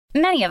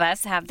Many of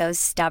us have those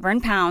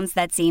stubborn pounds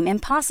that seem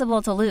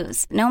impossible to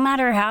lose, no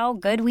matter how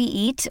good we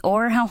eat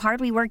or how hard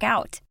we work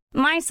out.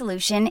 My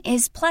solution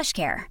is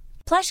PlushCare.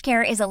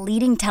 PlushCare is a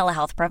leading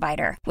telehealth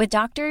provider with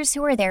doctors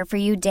who are there for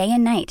you day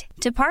and night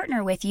to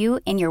partner with you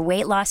in your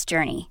weight loss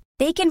journey.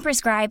 They can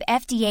prescribe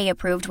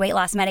FDA-approved weight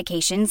loss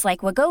medications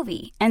like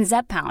Wegovy and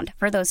Zepbound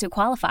for those who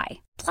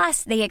qualify.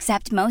 Plus, they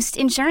accept most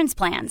insurance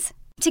plans.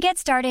 To get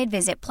started,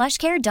 visit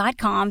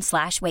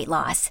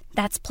plushcare.com/weightloss.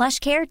 That's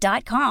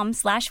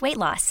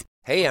plushcare.com/weightloss.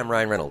 Hey, I'm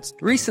Ryan Reynolds.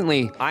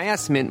 Recently, I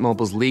asked Mint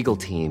Mobile's legal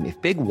team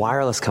if big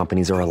wireless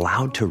companies are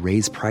allowed to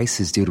raise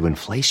prices due to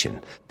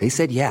inflation. They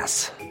said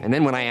yes. And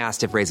then when I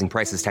asked if raising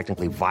prices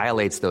technically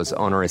violates those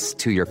onerous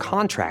two-year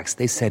contracts,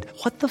 they said,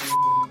 "What the f***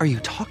 are you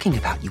talking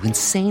about, you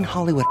insane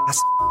Hollywood ass?"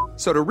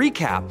 So to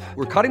recap,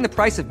 we're cutting the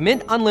price of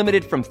Mint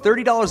Unlimited from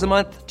 $30 a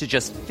month to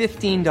just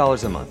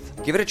 $15 a month.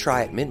 Give it a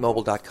try at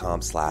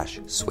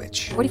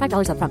mintmobile.com/switch.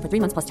 $45 up front for 3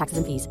 months plus taxes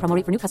and fees. Promo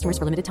rate for new customers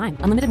for limited time.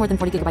 Unlimited more than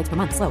 40 gigabytes per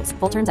month. Slows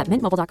full terms at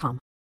mintmobile.com.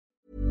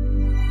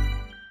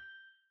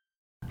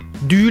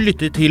 Du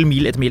lytter til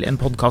Mil etter mil, en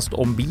podcast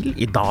om bil.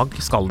 I dag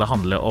skal det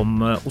handle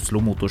om Oslo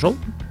Motorshow.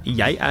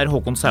 Jeg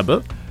Håkon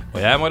Sæbø.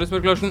 Og jeg Marius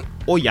Børk Larsen.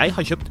 Og jeg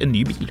har kjøpt en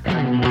ny bil.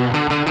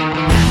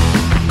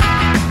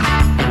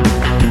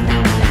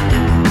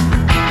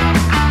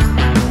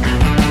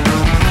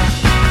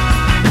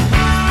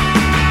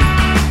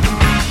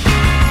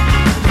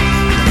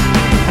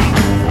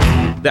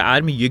 Det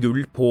mye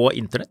gull på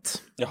internett.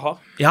 Jaha.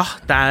 Ja,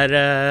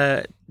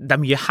 det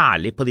mye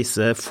herlig på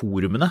disse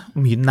forumene,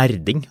 mye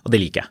nerding, og det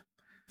liker jeg.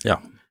 Ja.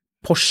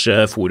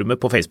 Porsche-forumet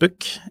på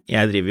Facebook,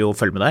 jeg driver jo og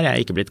følger med der,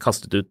 jeg ikke blitt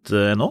kastet ut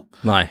nå.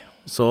 Nei.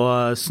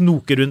 Så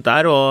snoker rundt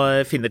der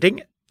og finner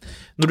ting.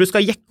 Når du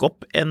skal jekke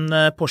opp en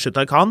Porsche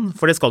Taycan,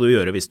 for det skal du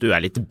gjøre hvis du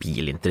litt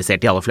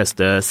bilinteressert, de aller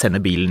fleste sender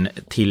bilen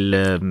til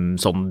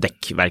sånn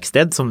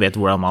dekkverksted som vet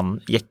hvordan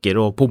man jekker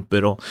og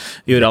pumper og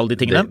gjør alle de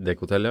tingene.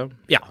 Dekkhotell, ja.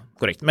 Ja,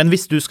 korrekt. Men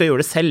hvis du skal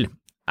gjøre det selv,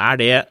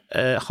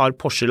 har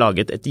Porsche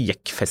laget et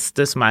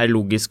jekkfeste som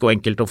logisk og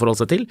enkelt å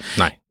forholde seg til?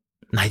 Nei.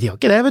 Nei, de har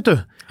ikke det, vet du.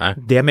 Hæ?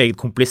 Det meget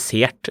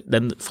komplisert,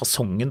 den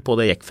fasongen på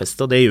det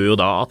jekkfestet, og det gjør jo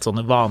da at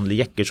sånne vanlige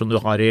jekker som du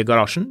har i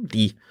garasjen,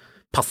 de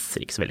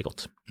passer ikke så veldig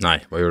godt. Nei,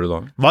 hva gjør du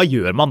da? Hva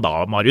gjør man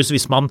da, Marius,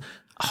 hvis man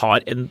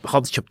har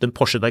kjøpt en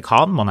Porsche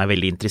Taycan, man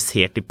veldig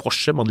interessert i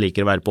Porsche, man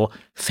liker å være på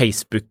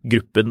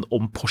Facebook-gruppen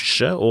om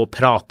Porsche og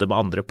prate med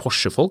andre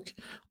Porsche-folk,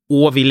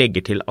 og vi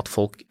legger til at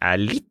folk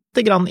litt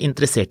grann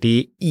interessert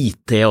i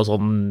IT og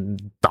sånn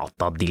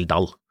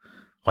datadildal.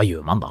 Hva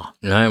gjør man da?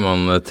 Nei,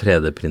 man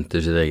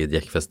 3D-printer sitt eget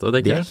jekkfeste,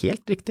 det er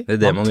helt riktig. Det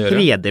det man gjør.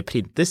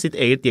 3D-printer sitt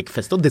eget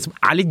jekkfeste, og det som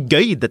litt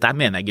gøy, dette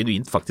mener jeg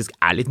genuint faktisk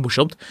litt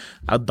morsomt,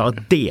 da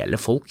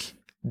deler folk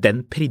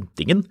den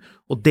printingen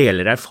og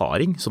deler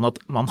erfaring, sånn at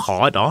man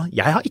har da,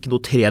 jeg har ikke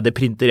noe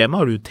 3D-printer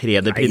hjemme, har du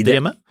 3D-printer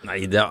hjemme?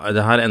 Nei,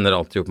 det her ender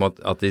alltid opp med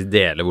at de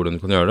deler hvordan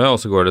du kan gjøre det, og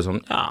så går det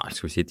sånn,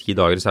 skal vi si 10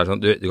 dager, så det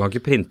sånn, du kan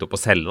ikke printe opp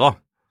og selge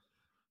da.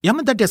 Ja,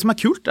 men det det som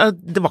kult.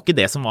 Det var ikke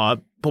det som var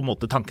på en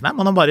måte tanken her.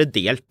 Man har bare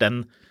delt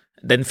den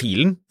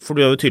filen, for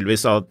du har jo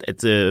tydeligvis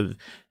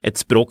et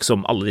språk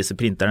som alle disse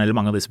printerne, eller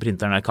mange av disse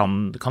printerne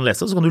kan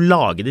lese, så kan du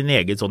lage din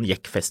egen sånn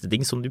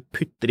jekkfeste-ting som du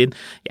putter inn.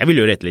 Jeg vil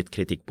jo rette litt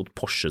kritikk mot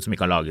Porsche som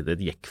ikke har laget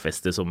et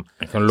jekkfeste som ser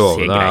greit ut. Jeg kan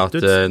love deg at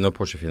når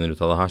Porsche finner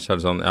ut av det her, så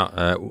det sånn,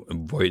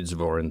 voids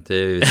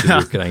warranty, hvis du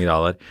bruker den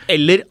greia der.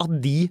 Eller at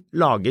de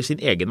lager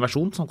sin egen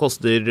versjon som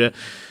koster,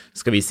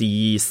 skal vi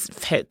si,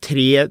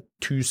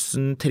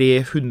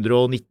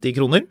 3.390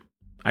 kroner.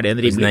 Det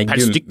en rimelig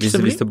per stykk?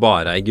 Hvis det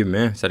bare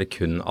gummi, så det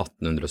kun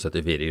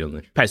 1.874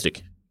 kroner. Per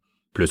stykk.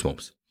 Pluss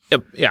moms.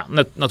 Ja,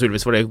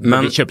 naturligvis, for det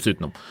kjøpes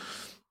utenom.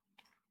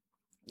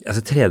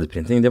 Altså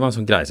 3D-printing, det var en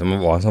sånn greie som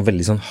var en sånn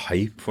veldig sånn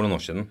hype for noen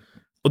år siden.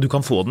 Og du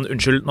kan få den,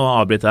 unnskyld, nå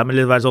avbryter jeg, men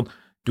det være sånn,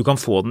 du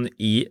kan få den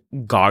i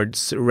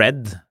Guards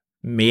Red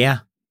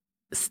med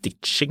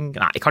stitching,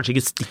 nei, kanskje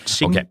ikke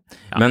stitching. Okay.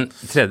 Ja. Men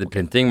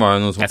 3D-printing var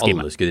jo noe som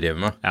alle skulle drive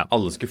med. Ja.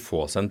 Alle skulle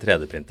få seg en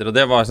 3D-printer, og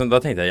det var sånn, da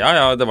tenkte jeg,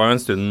 ja, det var jo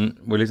en stund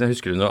hvor liksom,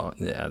 husker du noe,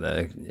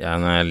 jeg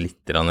er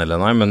litt eller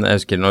nei, men jeg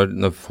husker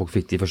når folk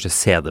fikk de første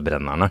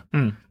CD-brennerne,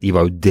 de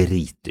var jo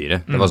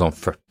dritdyre. Det var sånn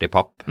 40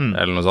 papp,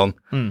 eller noe sånt.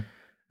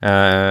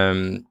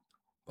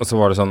 Og så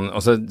var det sånn,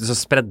 og så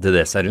spredde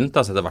det seg rundt,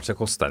 da, så etter hvert så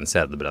kostet en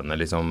CD-brenner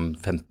liksom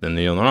 15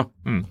 millioner da.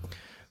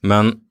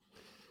 Men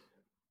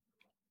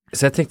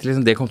så jeg tenkte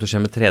liksom det kom til å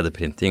skje med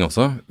 3D-printing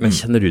også, men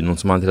kjenner du noen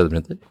som har en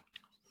 3D-printer?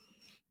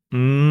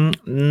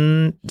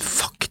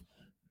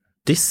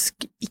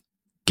 Faktisk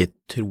ikke,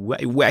 tror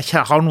jeg. Jo,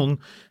 jeg har noen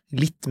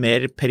litt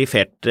mer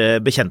perifert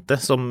bekjente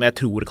som jeg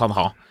tror kan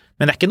ha.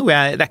 Men det er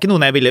ikke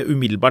noen jeg ville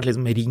umiddelbart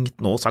liksom ringt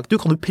nå og sagt,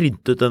 du kan du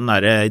printe ut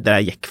det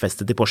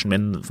jekkfestet til Porschen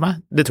min for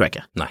meg? Det tror jeg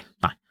ikke. Nei.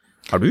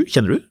 Har du?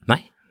 Kjenner du?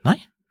 Nei.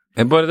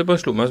 Det bare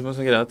slo meg som en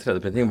sånn greie,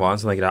 3D-printing var en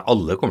sånn greie,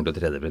 alle kommer til å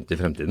 3D-printe i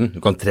fremtiden. Du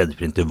kan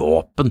 3D-printe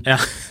våpen.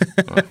 Ja.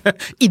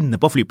 Inne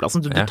på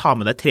flyplassen, så du tar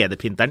med deg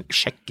 3D-printeren,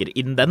 sjekker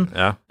inn den.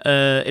 Ja.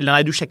 Eller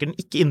nei, du sjekker den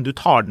ikke inn, du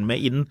tar den med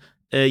inn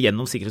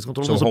gjennom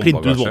sikkerhetskontrollen, og så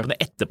printer du våpenet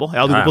etterpå.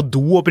 Ja, du går på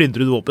do og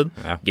printer ut våpen.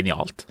 Ja.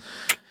 Genialt.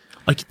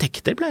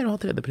 Arkitekter pleier å ha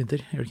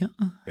 3D-printer, gjør det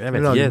ikke? Jeg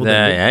vet ikke,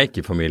 jeg er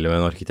ikke i familie med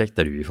en arkitekt.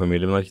 Er du i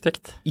familie med en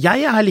arkitekt?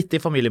 Jeg er litt i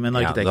familie med en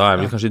arkitekt. Da er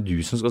vel kanskje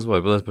du som skal svare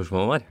på det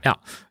spørsmålet der. Ja.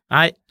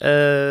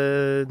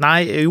 Nei,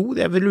 jo,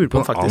 jeg vil lure på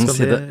faktisk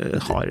at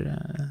det har...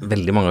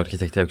 Veldig mange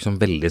arkitekter er jo ikke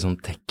sånn veldig sånn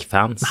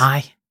tech-fans.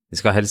 Nei. De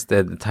skal helst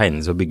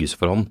tegnes og bygges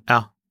for hånd.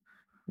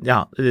 Ja,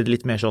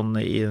 litt mer sånn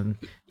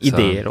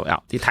ideer, og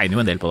de tegner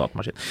jo en del på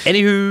datamaskin.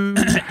 Anywho!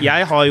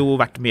 Jeg har jo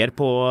vært mer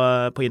på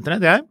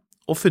internett,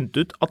 og funnet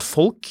ut at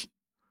folk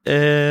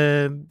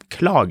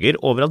klager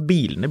over at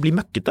bilene blir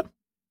møkkete.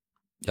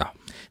 Ja.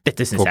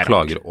 Dette synes folk jeg er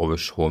klager over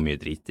så mye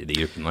drit i de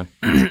gruppene.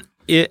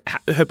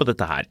 Hør på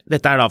dette her.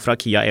 Dette er da fra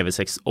Kia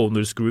EV6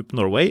 Owners Group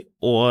Norway,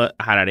 og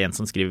her er det en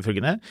som skriver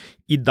følgende.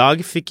 I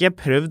dag fikk jeg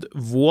prøvd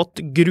våt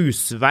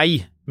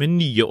grusvei med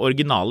nye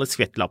originale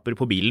skvettlapper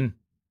på bilen.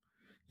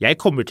 Jeg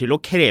kommer til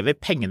å kreve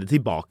pengene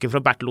tilbake fra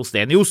Bertel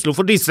Osten i Oslo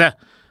for disse.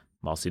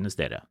 Hva synes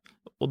dere?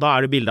 Og da er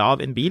det bildet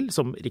av en bil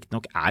som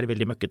riktignok er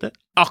veldig møkkete.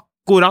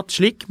 Akkurat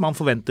slik man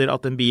forventer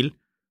at en bil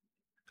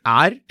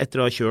er etter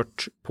å ha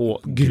kjørt på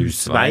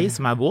grusvei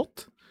som er våt.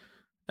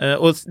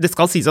 Og det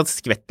skal sies at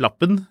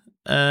skvettlappen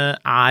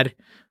er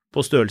på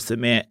størrelse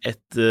med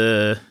et,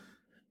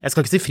 jeg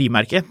skal ikke si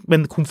frimerke,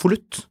 men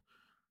konvolutt.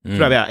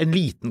 Tror jeg vi er. En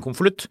liten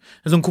konvolutt.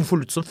 En sånn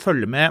konvolutt som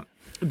følger med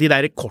de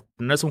der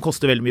kortene som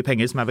koster veldig mye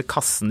penger, som er ved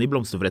kassen i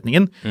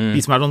blomsterforretningen.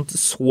 De som er sånn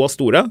så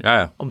store,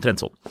 omtrent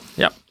sånn.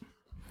 Ja.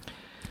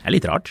 Det er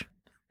litt rart.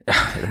 Det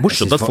er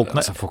morsomt at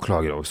folk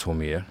klager over så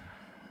mye.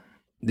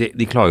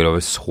 De klager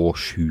over så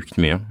sjukt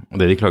mye. Og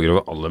det de klager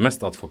over aller mest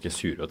er at folk er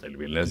sure at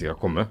elbilene skal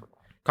komme.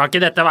 Kan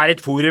ikke dette være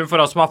et forum for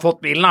oss som har fått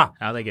bilen, da?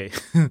 Ja, det er gøy.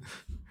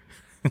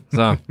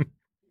 Så.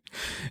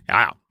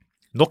 Ja.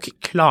 Nok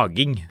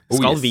klaging.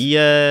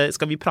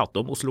 Skal vi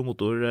prate om Oslo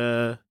Motor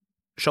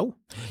Show?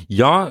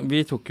 Ja,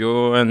 vi tok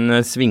jo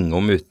en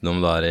svingom utenom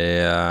der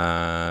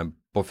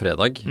på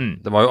fredag.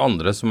 Det var jo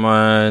andre som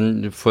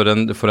for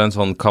en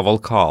sånn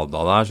kavalkada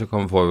der, så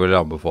får vi vel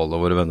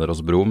anbefale våre venner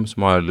hos Brom, som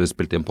har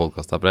spilt inn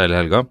podcast her på hele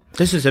helga.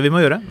 Det synes jeg vi må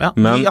gjøre, ja.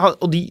 Men,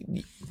 de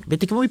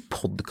vet ikke hvor mye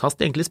podcast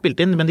de egentlig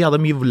spilte inn, men de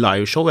hadde mye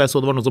liveshow, og jeg så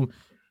det var noen som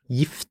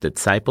giftet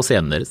seg på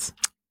scenen deres.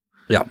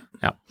 Ja.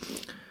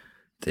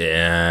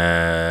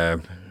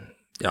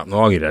 Ja, nå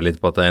angrer jeg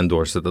litt på at jeg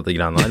endorset dette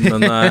greiene her,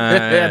 men...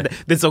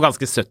 det så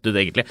ganske søtt ut,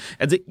 egentlig.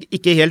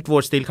 Ikke helt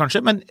vår stil,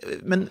 kanskje, men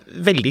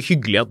veldig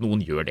hyggelig at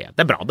noen gjør det.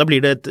 Det er bra, da blir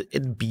det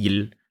et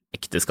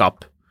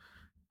bilekteskap.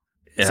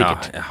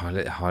 Sikkert. Ja,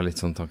 jeg har litt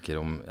sånne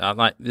tanker om... Ja,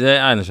 nei, det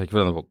egner seg ikke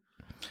for denne podden.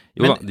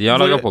 Jo da, de har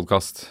laget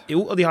podcast.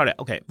 Jo, og de har det,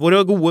 ok.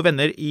 Våre gode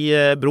venner i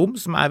Brom,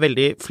 som er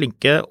veldig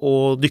flinke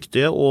og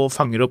dyktige, og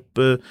fanger opp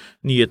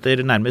nyheter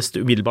nærmest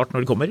umiddelbart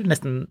når de kommer,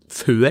 nesten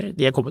før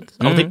de er kommet,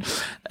 av og til,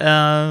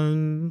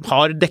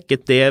 har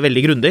dekket det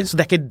veldig grundig, så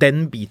det er ikke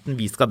den biten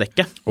vi skal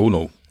dekke. Oh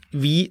no.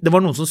 Det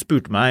var noen som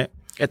spurte meg,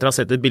 etter å ha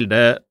sett et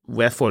bilde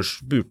hvor jeg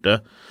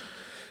spurte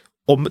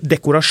om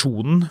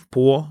dekorasjonen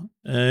på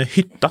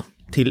hytta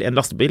til en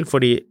lastebil,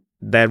 fordi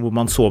der hvor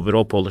man sover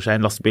og oppholder seg i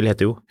en lastebil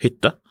heter jo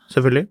hytte,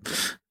 selvfølgelig.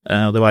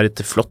 Det var et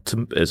flott,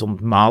 sånn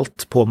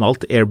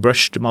påmalt,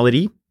 airbrushed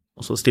maleri,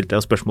 og så stilte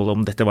jeg spørsmålet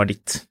om dette var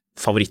ditt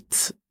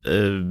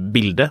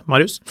favorittbilde,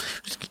 Marius.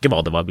 Jeg husker ikke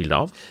hva det var bildet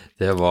av.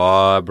 Det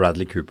var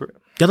Bradley Cooper.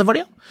 Ja, det var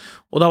det, ja.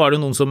 Og da var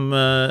det noen som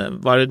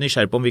var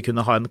nysgjerrig på om vi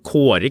kunne ha en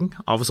kåring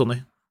av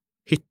sånne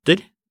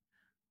hytter.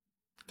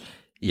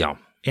 Ja.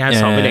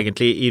 Jeg sa vel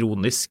egentlig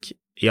ironisk,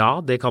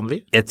 ja, det kan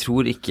vi. Jeg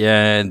tror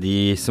ikke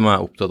de som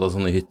er opptatt av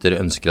sånne hytter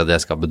ønsker at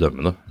jeg skal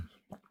bedømme det.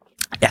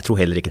 Jeg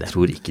tror heller ikke det. Jeg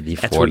tror ikke de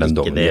får den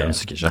dommen de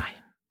ønsker seg. Nei.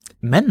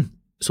 Men,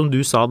 som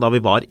du sa da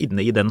vi var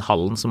inne i den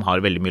hallen som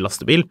har veldig mye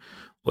lastebil,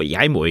 og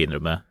jeg må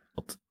innrømme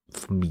at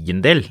for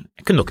min del,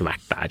 jeg kunne nok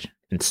vært der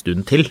en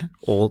stund til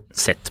og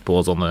sett på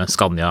sånne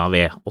Scania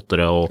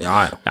V8-ere og...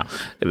 Ja.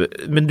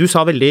 Men du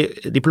sa veldig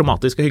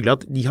diplomatisk og hyggelig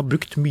at de har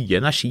brukt mye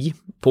energi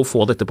på å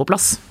få dette på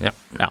plass. Ja.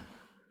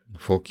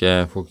 Folk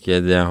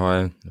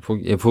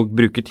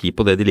bruker tid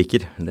på det de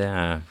liker.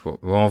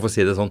 Man får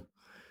si det sånn.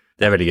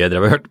 Det er veldig gøy.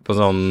 Dere har hørt på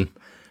sånn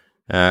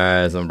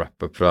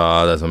wrap-up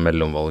fra det som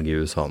mellomvalg i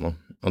USA nå.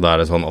 Og da er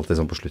det sånn, alltid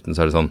sånn på slutten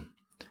så er det sånn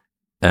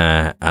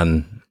and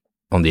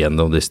on the end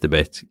of this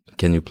debate,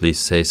 can you please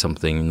say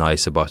something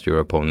nice about your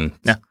opponent?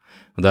 Ja.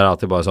 Og det er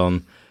alltid bare sånn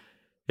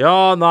jeg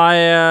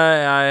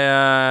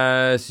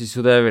synes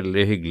jo det er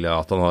veldig hyggelig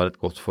at han har et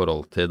godt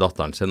forhold til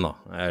datteren sin da.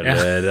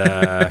 Eller...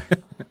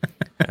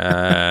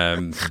 ja,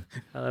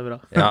 det er bra.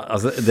 Ja,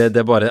 altså, det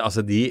er bare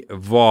de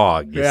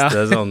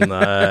vageste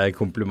sånne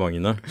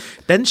komplimentene.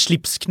 Den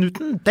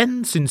slipsknuten,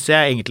 den synes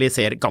jeg egentlig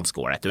ser ganske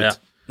ålreit ut. Ja.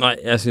 Nei,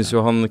 jeg synes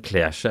jo han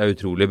kler seg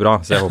utrolig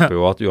bra, så jeg håper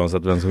jo at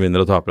uansett hvem som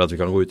vinner og taper, at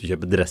vi kan gå ut og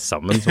kjøpe dress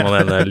sammen, som han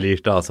ene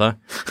lirte av seg.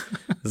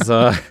 Så...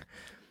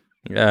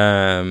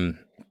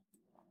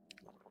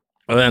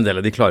 og en del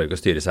av de klarer ikke å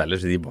styre seg heller,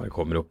 så de bare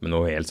kommer opp med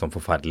noe helt sånn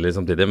forferdelig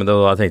samtidig. Men det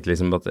var da jeg tenkte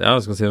liksom at,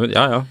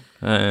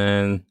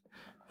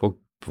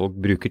 folk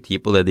bruker tid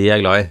på det de er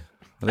glad i,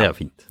 og det er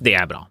jo fint. Det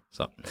er bra.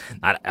 Så.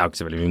 Nei, jeg har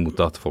ikke så veldig mye imot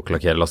at folk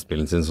lakkerer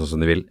lastbilen sin sånn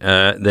som de vil.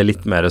 Det er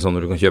litt mer sånn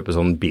når du kan kjøpe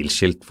sånn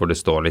bilskilt, for det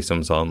står liksom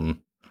sånn,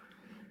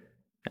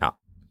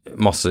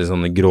 masse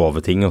sånne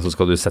grove ting, og så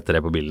skal du sette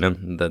det på bilen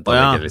din.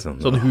 Liksom,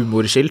 sånn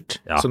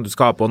humorskilt som du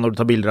skal ha på når du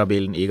tar bilder av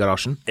bilen i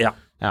garasjen. Ja.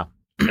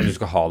 Men du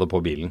skal ha det på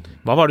bilen.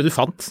 Hva var det du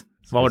fant?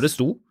 Hva var det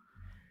sto?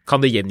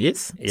 Kan det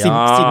gjengis?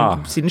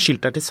 Siden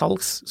skilt til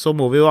salgs, så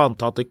må vi jo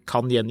anta at det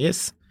kan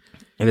gjengis.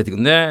 Jeg vet ikke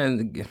om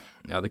det...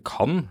 Ja, det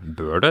kan.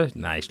 Bør det?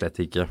 Nei,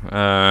 slett ikke.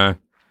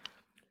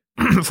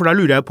 For da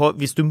lurer jeg på,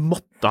 hvis du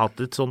måtte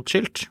hatt et sånt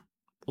skilt,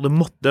 og det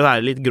måtte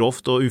være litt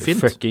grovt og ufint.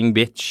 Fucking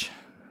bitch.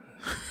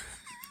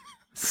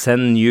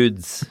 Send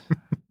nudes.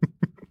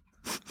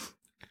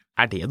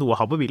 Det noe å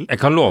ha på bilen? Jeg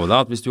kan love deg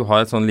at hvis du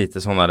har et sånn lite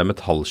sånn der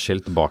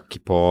metallskilt bak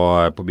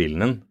på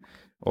bilen din,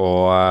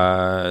 og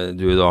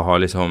du da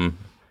har liksom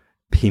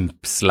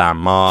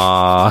pimpslamma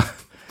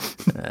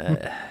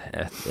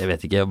jeg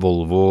vet ikke,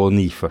 Volvo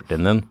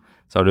 940 din,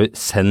 så har du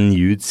send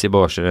nudes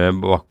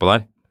bakpå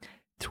der.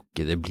 Jeg tror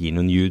ikke det blir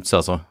noen nudes,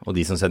 altså. Og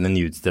de som sender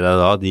nudes til deg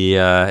da, de,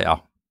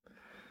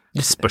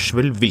 Det spørs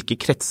vel hvilke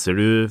kretser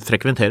du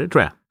frekventerer,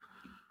 tror jeg.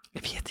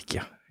 Jeg vet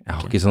ikke. Jeg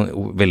har ikke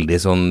veldig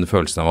sånn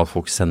følelsen av at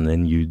folk sender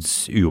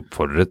nudes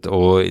uoppfordret,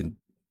 og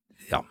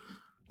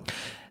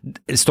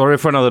story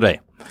for another day.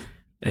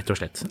 Rett og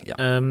slett. Ja.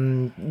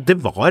 Det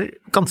var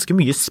ganske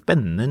mye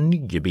spennende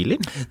nye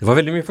biler. Det var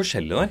veldig mye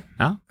forskjellig der.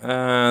 Ja.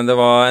 Det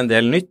var en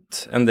del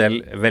nytt, en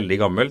del veldig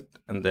gammelt,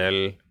 en del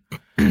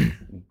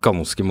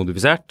ganske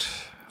modifisert,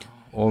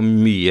 og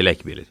mye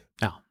lekebiler.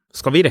 Ja.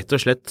 Skal vi rett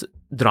og slett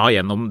dra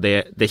gjennom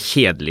det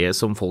kjedelige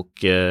som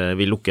folk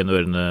vil lukke en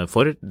ørene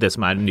for, det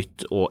som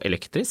nytt og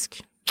elektrisk?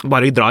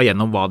 Bare dra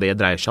gjennom hva det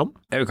dreier seg om?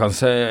 Jeg tror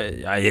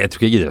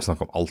ikke jeg gidder å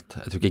snakke om alt.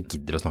 Jeg tror ikke jeg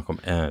gidder å snakke om...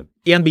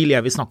 En bil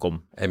jeg vil snakke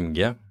om. MG?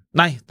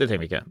 Nei, det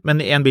trenger vi ikke.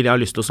 Men en bil jeg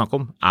har lyst til å snakke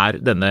om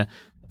denne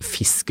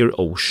Fisker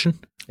Ocean.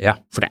 Ja.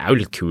 For det jo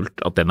litt kult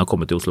at den har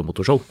kommet til Oslo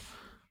Motorshow.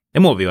 Det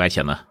må vi jo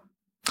erkjenne.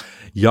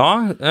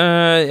 Ja,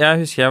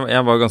 jeg husker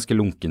jeg var ganske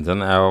lunken til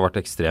den. Jeg har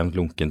vært ekstremt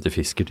lunken til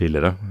Fisker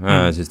tidligere.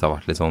 Jeg synes det har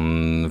vært litt sånn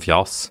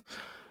fjas.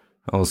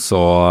 Og så,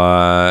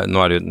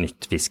 nå det jo et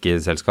nytt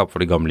fiskeselskap, for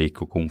det gamle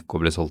gikk og konk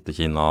og ble solgt til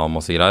Kina og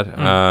masse greier.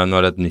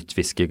 Nå det et nytt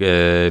Fisker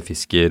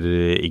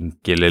Inc.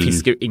 Eller...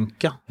 Fisker Inc,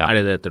 ja.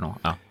 Det det heter nå,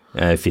 ja.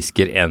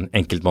 Fisker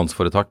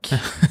enkeltmannsforetak.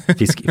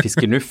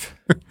 Fisker Nuff.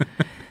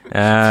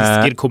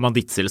 Fisker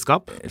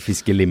kommandittselskap.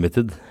 Fisker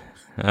Limited.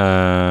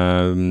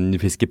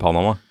 Fisker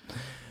Panama.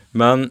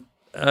 Men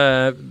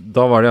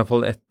da var det i hvert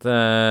fall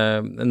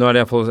nå det i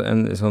hvert fall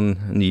en sånn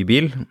ny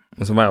bil,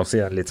 og så var jeg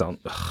også litt sånn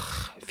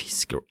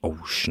Fisker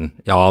Ocean.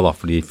 Ja da,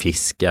 fordi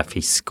fisk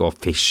fisk og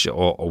fish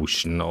og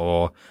ocean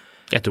og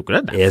jeg tror ikke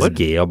det derfor.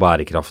 ESG og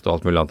bærekraft og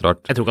alt mulig annet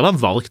rart. Jeg tror ikke han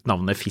har valgt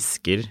navnet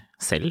Fisker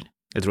selv.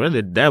 Jeg tror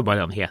det jo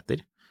bare det han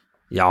heter.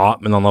 Ja,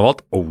 men han har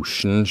valgt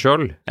Ocean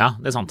selv. Ja,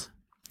 det sant.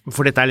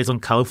 For dette litt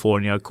sånn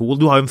California cool.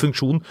 Du har jo en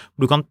funksjon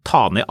hvor du kan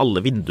ta ned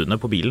alle vinduene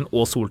på bilen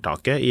og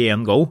soltaket i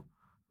en go.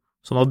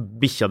 Sånn at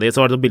bikkja di,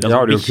 så var det et bilde av bikkje.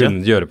 Ja, har du jo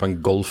kunnet gjøre på en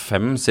Golf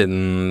 5 siden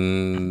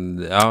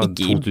ikke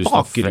 2005. I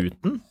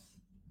bakruten.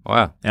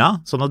 Ja. Ja,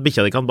 sånn at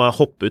bikkja di kan bare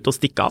hoppe ut og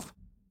stikke av.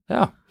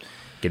 Ja.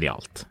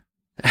 Genialt.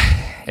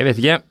 Jeg vet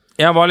ikke.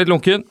 Jeg var litt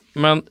lunken,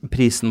 men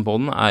prisen på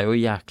den jo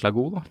jækla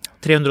god da.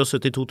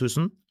 372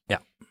 000.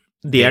 Ja.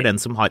 Det den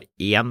som har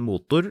én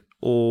motor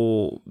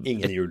og...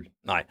 Ingen hjul.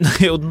 Nei.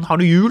 Og den har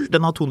noe hjul,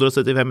 den har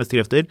 275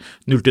 hestekrefter,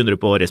 0-100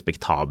 på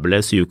respektable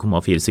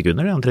 7,4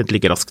 sekunder, det omtrent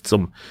like raskt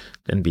som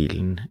den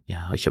bilen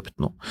jeg har kjøpt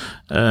nå.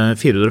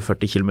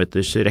 440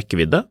 kilometers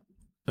rekkevidde,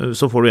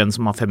 så får du en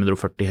som har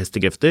 540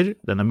 hestekrefter,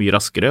 den mye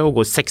raskere og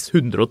går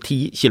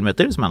 610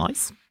 kilometer, som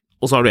nice.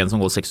 Og så har du en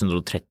som går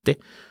 630,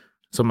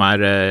 som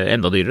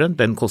enda dyrere,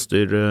 den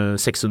koster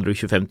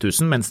 625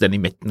 000, mens den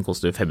i midten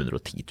koster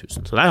 510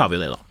 000. Så der har vi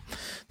det da.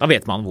 Da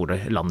vet man hvor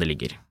landet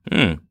ligger.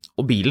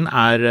 Og bilen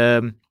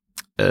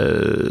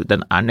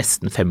den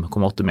nesten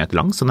 5,8 meter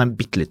lang, så den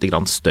bitte litt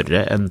grann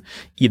større enn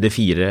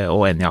ID4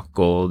 og Enyaq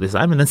og disse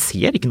her, men den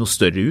ser ikke noe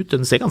større ut,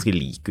 den ser ganske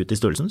lik ut i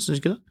størrelsen, synes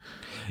du ikke det?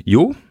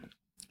 Jo,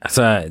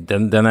 altså,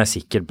 den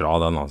sikkert bra,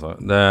 den altså.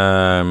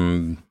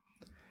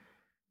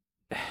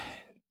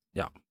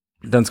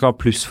 Den skal ha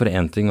pluss for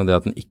en ting, og det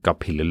at den ikke har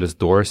pillarless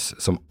doors,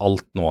 som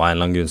alt nå en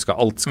eller annen grunn skal.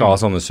 Alt skal ha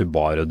sånne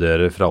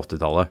Subaru-dører fra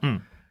 80-tallet.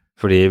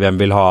 Fordi hvem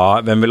vil ha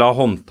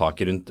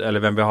håndtak rundt,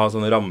 eller hvem vil ha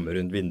sånne rammer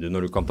rundt vinduet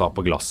når du kan ta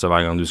på glasset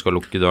hver gang du skal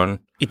lukke døren?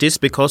 It is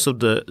because of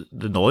the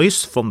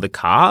noise from the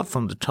car,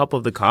 from the top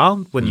of the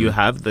car, when you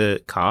have the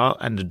car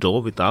and the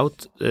door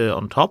without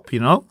on top,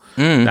 you know.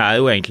 Det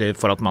jo egentlig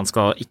for at man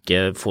skal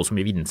ikke få så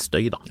mye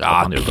vindstøy da.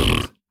 Ja,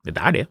 det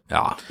det.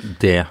 Ja,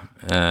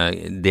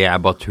 det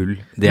bare tull.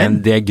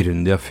 Det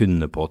grunnen de har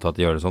funnet på til at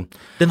de gjør det sånn.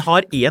 Den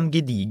har en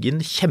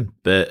gedigen,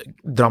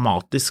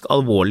 kjempedramatisk,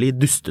 alvorlig,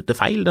 dustete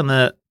feil,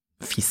 denne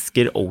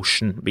Fisker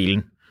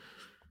Ocean-bilen.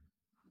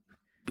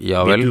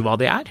 Ja vel. Vet du hva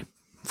det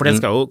For den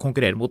skal jo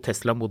konkurrere mot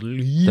Tesla Model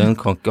Y. Den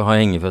kan ikke ha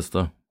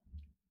hengefeste.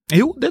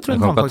 Jo, det tror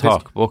jeg den kan faktisk. Den kan ikke ha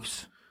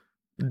takboks.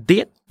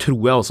 Det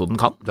tror jeg også den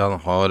kan. Den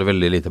har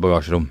veldig lite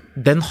bagasjerom.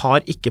 Den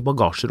har ikke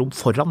bagasjerom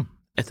foran,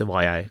 etter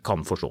hva jeg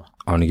kan forstå.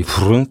 Har den ikke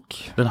frunk?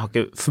 Den har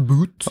ikke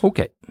forbud. Ok.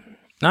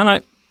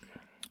 Nei.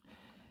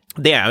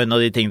 Det jo en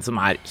av de tingene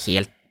som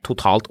helt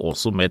totalt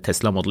også med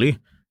Tesla Model Y.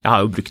 Jeg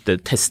har jo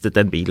testet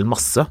den bilen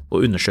masse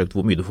og undersøkt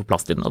hvor mye du får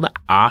plass til den, og det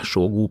er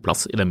så god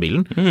plass i den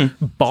bilen.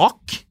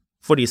 Bak,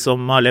 for de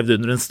som har levd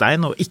under en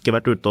stein og ikke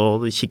vært ute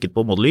og kikket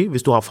på Model Y,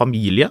 hvis du har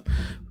familie,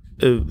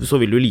 så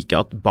vil du like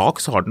at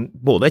bak så har den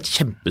både et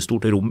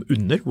kjempestort rom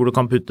under, hvor du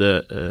kan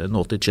putte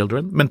naughty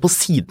children, men på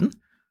siden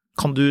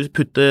kan du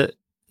putte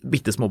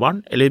bittesmå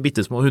barn, eller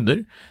bittesmå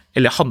hunder,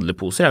 eller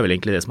handleposer er vel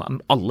egentlig det som er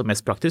aller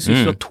mest praktisk.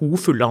 Hvis du har 2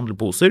 fulle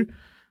handleposer,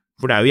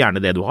 for det er jo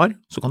gjerne det du har,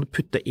 så kan du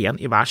putte en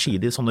i hver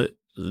side i sånne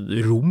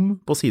rom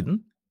på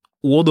siden,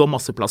 og du har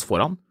masse plass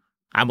foran.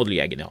 Model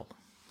Y er genial.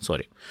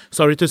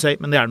 Sorry to say,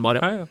 men det er den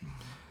bare.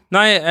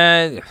 Nei,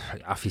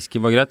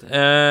 fisken var greit.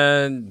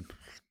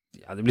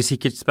 Det blir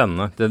sikkert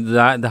spennende.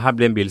 Det her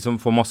blir en bil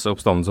som får masse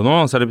oppstandelse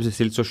nå, og så er det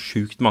bestilt så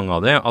sjukt mange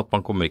av det, at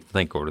man kommer ikke til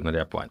å tenke over det når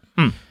de er på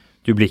veien.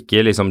 Du blir ikke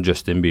liksom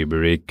Justin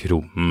Bieber i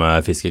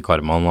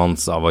fiskekarmaen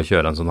hans av å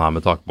kjøre en sånn her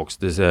med takboks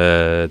til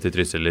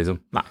Trysil, liksom.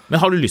 Nei, men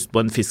har du lyst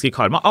på en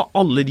fiskekarma? Av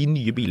alle de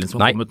nye bilene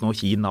som har kommet nå,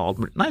 Kina og alt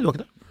mulig? Nei, du har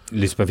ikke det.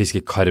 Lyst på en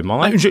fiskekarma,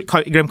 nei?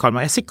 Unnskyld, glem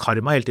karma. Jeg sier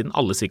karma hele tiden.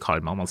 Alle sier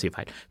karma, man sier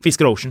feil.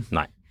 Fisker Ocean.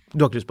 Nei.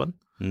 Du har ikke lyst på den?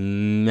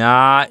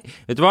 Nei.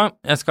 Vet du hva?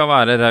 Jeg skal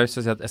være raus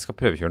og si at jeg skal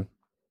prøvekjøre den.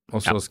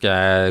 Og så skal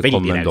jeg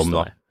komme med en dom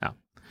da. Ja.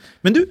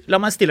 Men du, la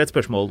meg stille et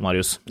spørsmål,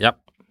 Marius. Ja.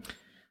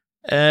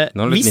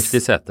 Nå har du litt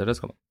niftig seter, det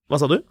skal du. Hva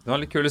sa du? Den har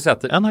litt kule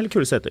seter. Ja, den har litt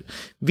kule seter.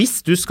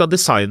 Hvis du skal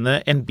designe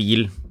en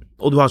bil,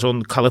 og du har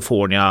sånn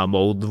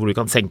California-mode hvor du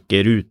kan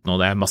senke ruten,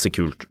 og det er masse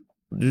kult.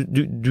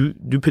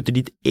 Du putter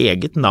ditt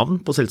eget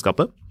navn på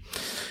selskapet,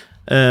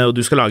 og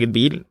du skal lage en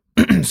bil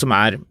som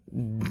er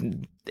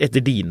etter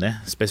dine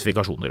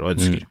spesifikasjoner og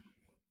ønsker.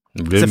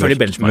 Det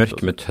blir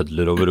mørk med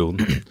tødler over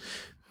roen.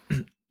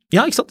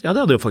 Ja, ikke sant? Ja,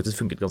 det hadde jo faktisk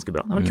funket ganske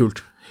bra. Det var kult.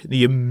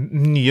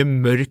 Nye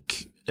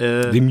mørk...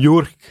 the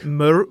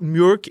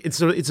Mjork.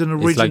 It's an original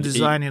like,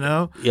 design, you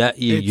know. Yeah,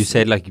 you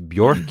say like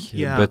Bjork,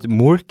 but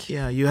Mjork.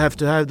 Yeah, you have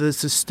to have the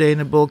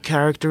sustainable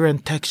character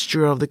and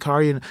texture of the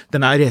car. You know.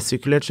 Den er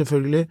resirkulert,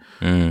 selvfølgelig.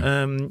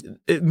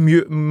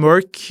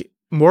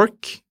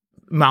 Mork,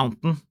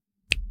 Mountain.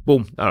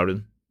 Boom, der har du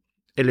den.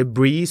 Eller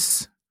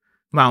Breeze,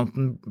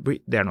 Mountain,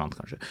 det er noe annet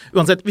kanskje.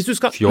 Uansett, hvis du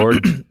skal,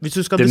 hvis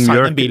du skal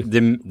designe en bil...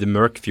 The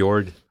Mørk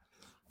Fjord.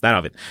 Der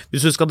har vi den.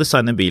 Hvis du skal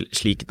designe en bil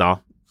slik da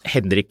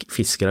Henrik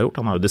Fisker har gjort,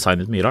 han har jo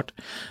designet mye rart,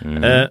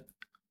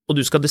 og du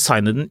skal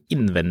designe den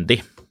innvendig.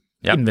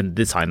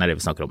 Innvendig design er det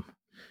vi snakker om.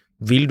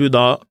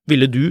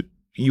 Ville du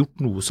gjort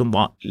noe som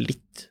var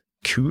litt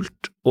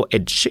kult og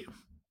edgy?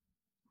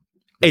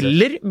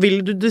 Eller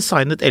ville du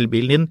designet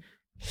elbilen din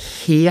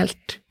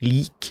helt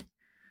lik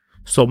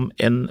som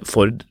en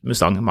Ford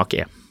Mustang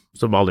Mach-E,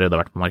 som allerede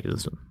har vært på markedet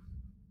en stund?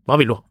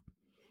 Hva vil du ha?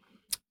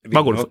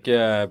 Hva går du for? Jeg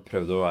ville nok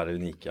prøvd å være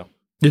unik, ja.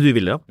 Det du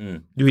ville, ja?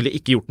 Du ville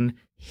ikke gjort den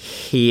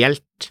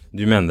helt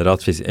Du mener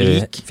at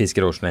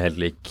Fisker Ocean er helt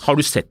lik? Har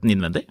du sett den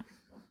innvendig?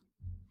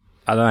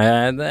 Ja,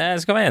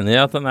 jeg skal være enig i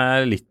at den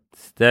er litt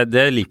det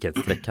er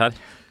likhetstrekk her.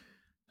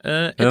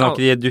 Den har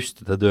ikke de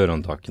dustete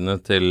dørhåndtakene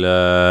til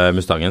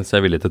Mustangen, så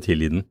jeg er villig til å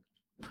tilgi den.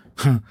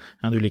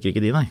 Ja, du liker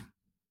ikke de, nei.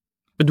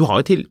 Men du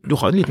har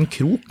en liten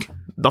krok.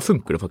 Da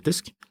funker det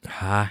faktisk.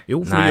 Hæ?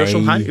 Jo, for du gjør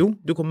sånn her. Jo,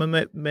 du kommer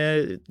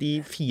med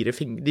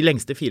de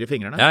lengste 4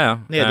 fingrene. Ja.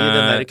 Nede i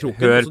den der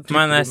kroken. Hør på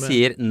meg når jeg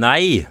sier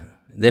nei.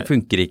 Det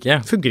funker ikke.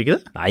 Funker ikke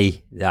det?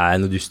 Nei, det er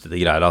noe dustete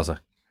greier, altså.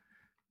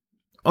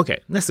 Ok,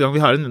 neste gang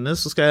vi har en runde,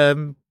 så skal jeg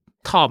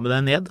ta med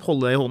deg ned,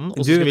 holde deg i hånden,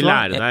 og så skal vi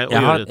lære deg å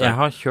gjøre dette. Jeg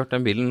har kjørt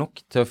den bilen nok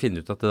til å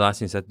finne ut at det der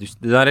synes jeg er dust.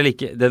 Det der er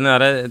den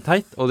er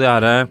teit, og det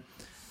er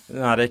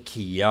den her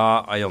Kia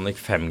Ioniq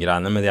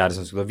 5-greiene med de her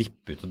som skal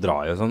vippe ut og dra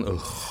i og sånn.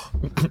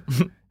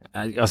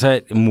 Altså,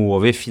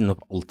 må vi finne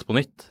opp alt på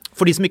nytt?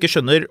 For de som ikke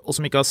skjønner, og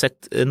som ikke har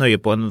sett nøye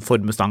på en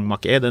Ford Mustang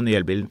Mach-E, den nye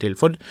elbilen til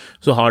Ford,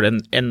 så har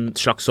den en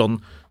slags sånn,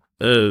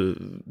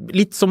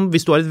 litt som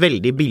hvis du har et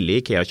veldig billig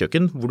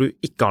IKEA-kjøkken, hvor du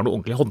ikke har noe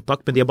ordentlig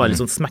håndtak, men de har bare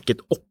litt sånn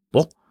smekket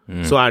oppå,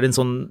 så er det en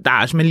sånn, det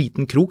er som en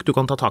liten krok du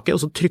kan ta tak i,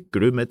 og så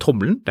trykker du med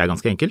tommelen, det er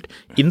ganske enkelt,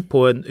 inn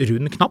på en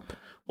rund knapp,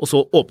 og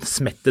så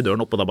smetter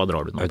døren opp, og da bare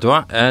drar du den opp. Vet du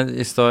hva?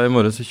 I stad i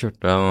morgen så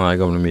kjørte jeg den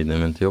gamle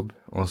Minien min til jobb,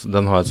 og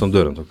den har et sånn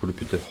dørhåndtak hvor du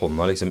putter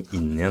hånda liksom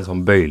inn i en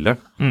sånn bøyle,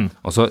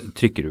 og så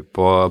trykker du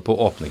på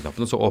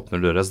åpneknappen, og så åpner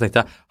døra, så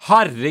tenkte jeg,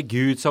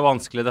 herregud så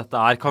vanskelig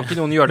dette er, kan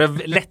ikke noen gjøre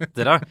det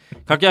lettere?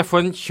 Kan ikke jeg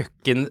få en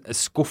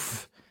kjøkkenskuff,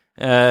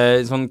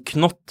 sånn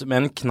knott med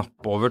en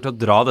knapp over til å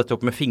dra dette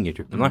opp med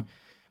fingertuppene?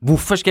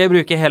 Hvorfor skal jeg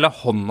bruke hele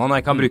hånda når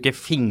jeg kan bruke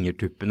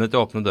fingertuppene til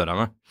å åpne døra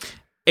med?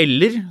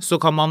 Eller så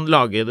kan man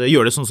gjøre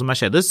det sånn som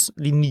Mercedes,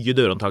 de nye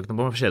dørhåndtakene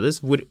på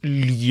Mercedes, hvor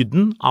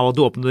lyden av at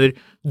du åpner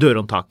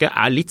dørhåndtaket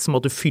er litt som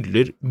at du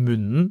fyller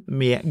munnen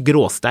med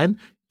gråstein,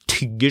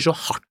 tygger så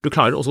hardt du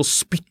klarer, og så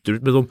spytter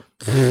du ut med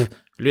sånn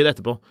lyd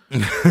etterpå.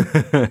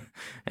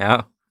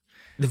 Ja.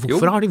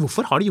 Hvorfor har de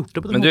gjort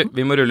det på den måten? Men du,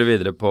 vi må rulle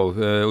videre på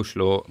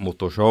Oslo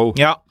Motorshow.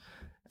 Ja.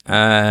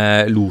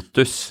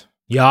 Lotus.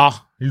 Ja,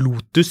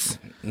 Lotus.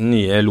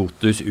 Nye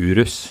Lotus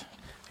Urus.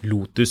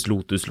 Lotus.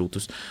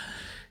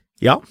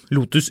 Ja,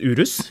 Lotus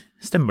Urus,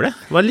 stemmer det?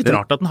 Det var litt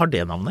rart at den har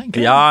det navnet,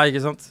 egentlig. Ja,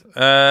 ikke sant?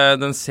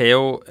 Den ser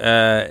jo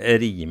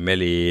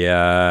rimelig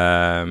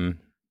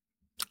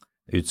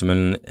ut som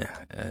en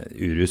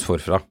Urus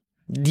forfra.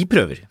 De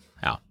prøver,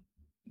 ja.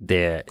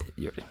 Det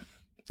gjør de.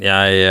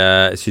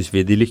 Jeg synes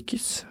de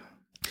lykkes.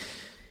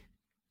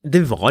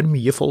 Det var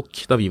mye folk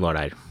da vi var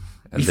der.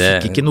 Vi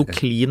fikk ikke noe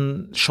clean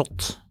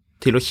shot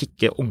til å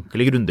kikke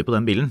ordentlig grundig på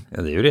den bilen.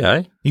 Ja, det gjorde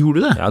jeg. Gjorde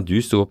du det? Ja, du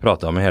stod og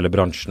pratet med hele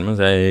bransjen mens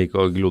jeg gikk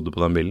og glodde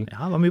på den bilen.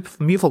 Ja, det var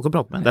mye folk å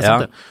prate med, det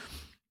sant det.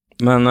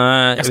 Men,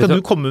 skal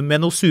du komme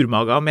med noe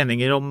surmaga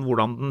meninger om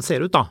hvordan den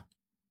ser ut da?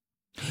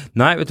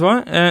 Nei, vet du hva?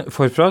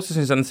 Forfra så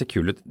synes jeg den ser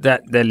kul ut. Det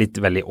er litt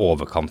veldig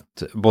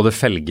overkant. Både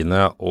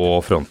felgene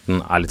og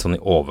fronten er litt sånn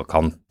i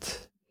overkant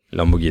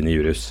Lamborghini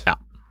Urus. Ja.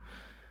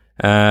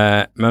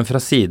 Men fra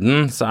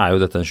siden så er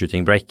jo dette en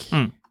shooting brake.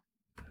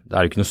 Det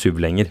er jo ikke noe SUV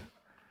lenger.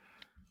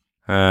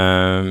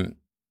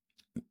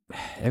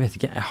 Jeg vet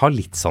ikke, jeg har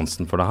litt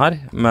sansen for det her,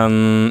 men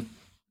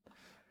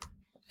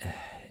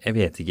jeg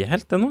vet ikke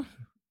helt ennå.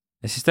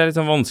 Jeg synes det er litt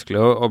sånn vanskelig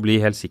å bli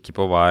helt sikker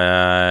på hva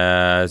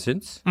jeg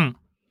synes.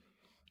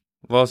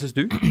 Hva synes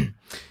du?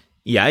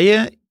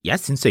 Jeg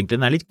synes egentlig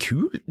den er litt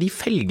kul. De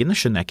felgene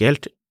skjønner jeg ikke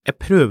helt. Jeg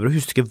prøver å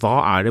huske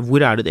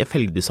hvor er det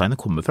felgdesignet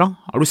kommer fra?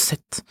 Har du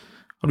sett,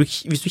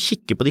 hvis du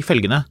kikker på de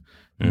felgene,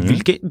 det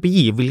er en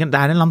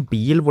eller annen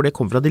bil hvor det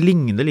kommer fra, det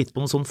ligner litt på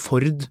noen sånn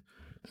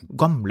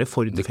gamle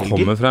Ford-felger. Det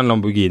kommer fra en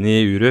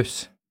Lamborghini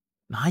Urus.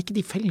 Nei, ikke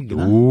de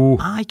felgene.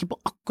 Nei, ikke på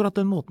akkurat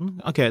den måten.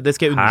 Ok, det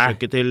skal jeg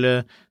undersøke til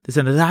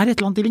senere. Det er et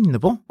eller annet de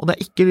ligner på, og det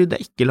er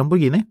ikke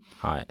Lamborghini.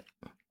 Nei.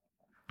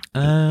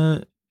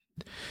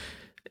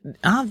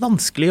 Ja,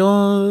 vanskelig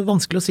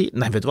å si.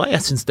 Nei, vet du hva?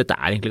 Jeg synes dette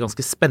er egentlig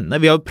ganske spennende.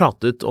 Vi har jo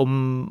pratet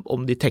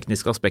om de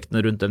tekniske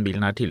aspektene rundt den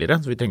bilen her tidligere,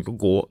 så vi trenger ikke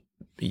å gå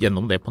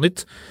gjennom det på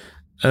nytt.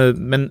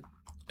 Men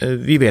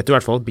vi vet jo i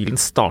hvert fall at bilen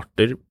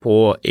starter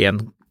på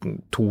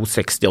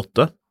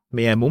 1,268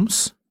 med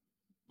moms,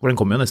 for den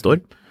kommer jo neste år.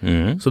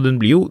 Så den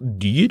blir jo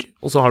dyr,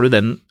 og så har du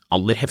den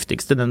aller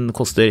heftigste. Den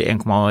koster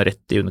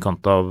 1,rett i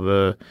underkant av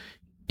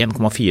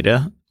 1,4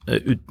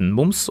 uten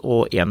moms,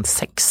 og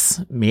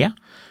 1,6 med.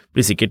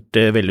 Blir sikkert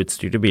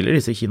velutstyrte biler,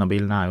 disse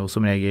Kina-bilene er jo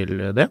som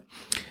regel det.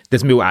 Det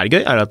som jo er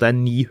gøy, er at det er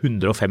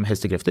 905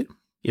 hestekrefter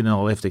i den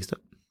aller heftigste.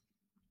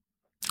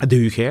 Do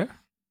you care?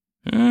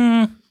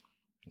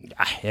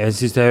 Jeg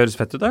synes det høres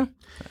fett ut, det.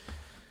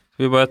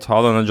 Skal vi bare ta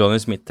denne Johnny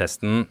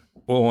Smith-testen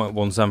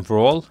once and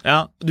for all?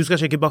 Ja, du skal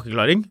sjekke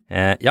bakkeklaring?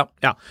 Ja.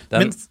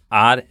 Den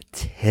er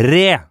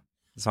 3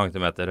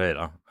 centimeter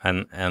høyere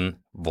enn en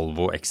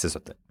Volvo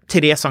XC70.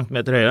 3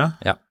 centimeter høyere?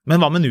 Ja.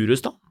 Men hva med en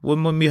Urus da? Hvor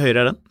mye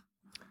høyere er den?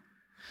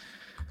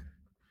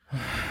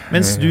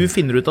 Mens du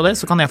finner ut av det,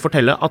 så kan jeg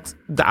fortelle at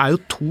det er jo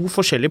 2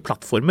 forskjellige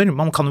plattformer.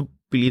 Man kan jo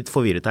bli litt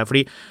forvirret her,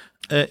 fordi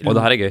og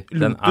det her er gøy.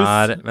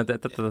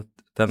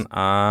 Den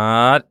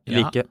er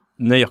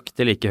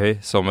nøyaktig like høy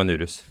som en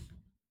Urus.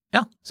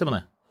 Ja, ser man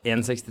det.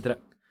 1,63.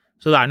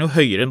 Så det er noe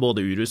høyere enn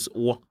både Urus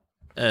og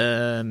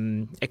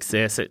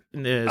XC70,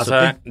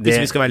 hvis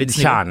vi skal være litt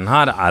snille. Kjernen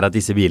her er at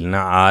disse bilene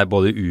er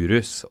både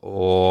Urus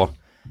og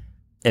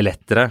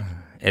Eletre.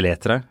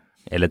 Vet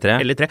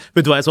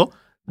du hva jeg så?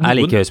 Er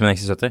like høy som en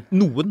XC70.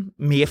 Noen,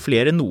 med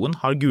flere enn noen,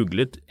 har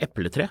googlet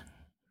epletre.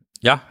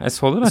 Ja, jeg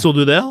så det der. Så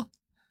du det da?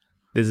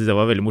 Det synes jeg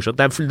var veldig morsomt.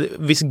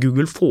 Hvis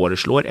Google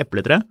foreslår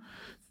epletre,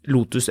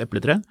 Lotus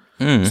epletre,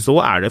 så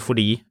er det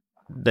fordi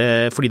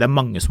det er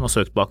mange som har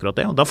søkt på akkurat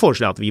det, og da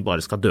foreslår jeg at vi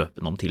bare skal døpe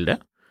den om til det.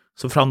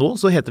 Så fra nå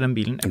så heter den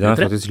bilen epletre. Den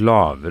er faktisk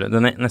lavere,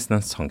 den er nesten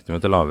 1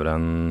 centimeter lavere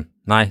enn,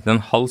 nei, den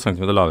er 0,5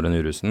 centimeter lavere enn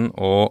Urusen,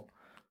 og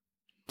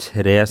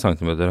 3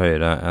 centimeter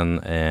høyere enn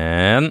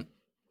en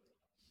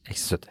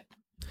XC70.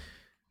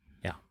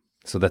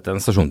 Så dette er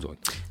en stasjonsvogn.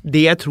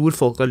 Det jeg tror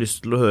folk har lyst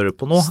til å høre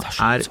på nå,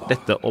 er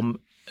dette om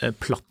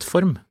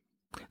plattform.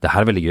 Det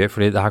her er veldig gøy,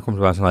 fordi det her kommer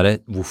til å være sånn her,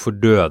 hvorfor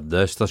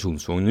døde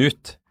stasjonsvognen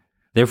ut?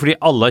 Det er jo fordi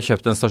alle har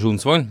kjøpt en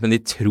stasjonsvogn, men de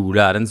tror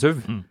det er en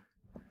SUV.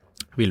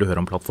 Vil du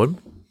høre om plattform?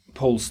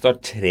 Polestar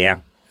 3,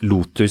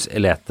 Lotus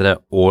Eletre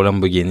og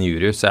Lamborghini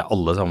Urus er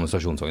alle samme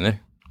stasjonsvogner.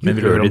 Men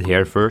vil du høre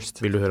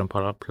om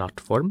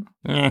plattform?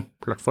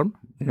 Plattform?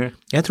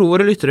 Jeg tror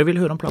våre lyttere vil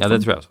høre om plattform. Ja,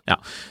 det tror jeg også. Ja.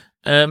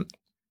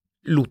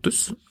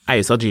 Lotus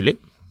eies av Geely.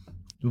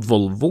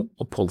 Volvo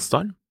og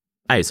Polestar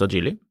eies av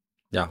Geely.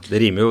 Ja,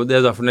 det rimer jo. Det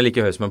er derfor den er like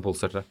høy som en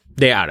Polestar 3.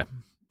 Det er det.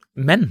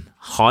 Men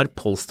har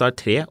Polestar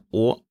 3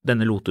 og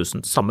denne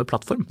Lotusen samme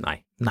plattform? Nei.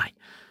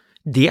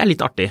 Det er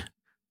litt artig.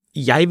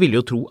 Jeg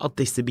ville jo tro at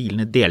disse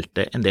bilene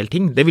delte en del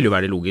ting. Det ville jo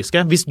være det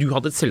logiske. Hvis du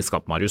hadde et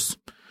selskap, Marius,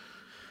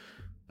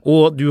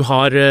 og du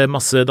har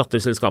masse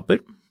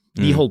datterselskaper,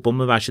 de holder på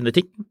med hver sine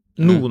ting.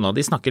 Noen av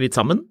de snakker litt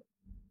sammen,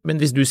 men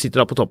hvis du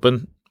sitter da på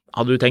toppen,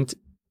 hadde du tenkt,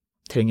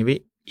 trenger vi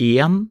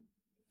 1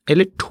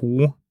 eller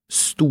 2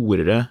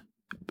 store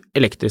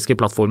elektriske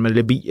plattformer,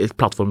 eller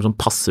plattformer som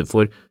passer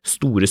for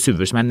store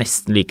SUV-er som er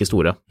nesten like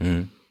store?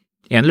 1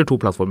 eller 2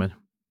 plattformer?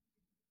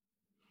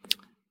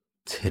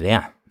 3,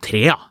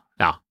 ja.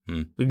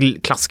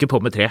 Klasker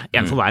på med 3,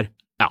 1 for hver.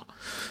 Ja.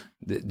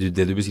 Det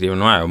du beskriver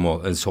nå er jo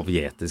en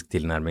sovjetisk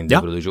tilnærming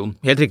til produksjon.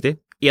 Ja, helt riktig.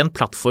 1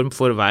 plattform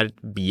for hver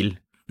bil.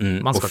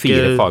 Og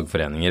 4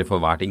 fagforeninger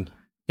for hver ting.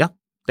 Ja,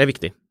 det er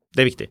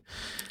viktig.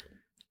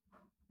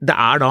 det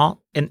da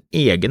en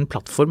egen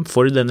plattform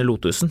for denne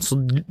Lotusen,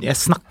 så jeg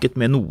snakket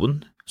med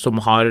noen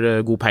som har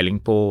god peiling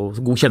på,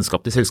 god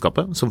kjennskap til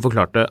selskapet, som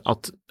forklarte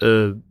at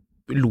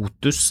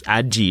Lotus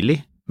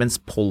Geely, mens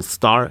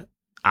Polestar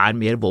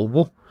mer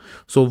Volvo.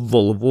 Så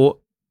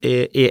Volvo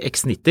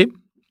EX90,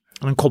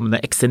 den kommende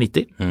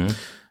XC90,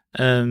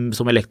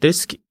 som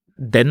elektrisk,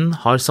 den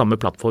har samme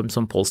plattform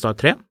som Polestar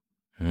 3,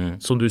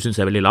 som du synes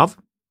veldig lav.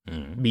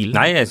 Bilen.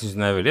 Nei, jeg synes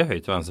den veldig høy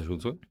til å være en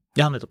stasjonsvogn.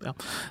 Ja, nettopp, ja.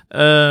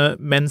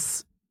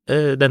 Mens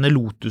denne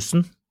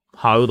Lotusen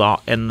har jo da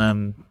en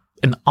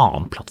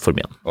annen plattform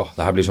igjen.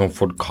 Det her blir sånn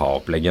Ford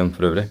Ka-opplegg igjen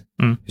for øvrig.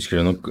 Husker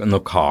du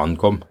når Ka-en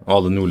kom, og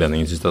alle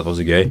nordlendinger syntes det var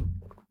så gøy?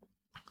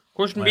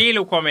 Hvordan bil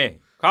hun kom i?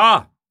 Ka!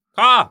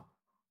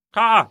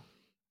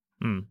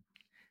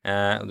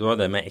 Du har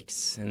det med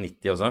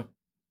X90 også.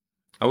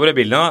 Ja, hvor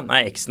bilen da?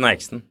 Nei, X-en er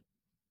X-en.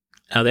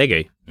 Ja, det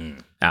gøy.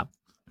 Ja.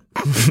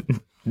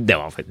 Det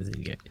var faktisk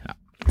gøy, ja.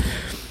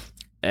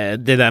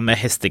 Det der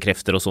med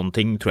hestekrefter og sånne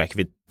ting tror jeg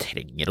ikke vi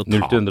trenger å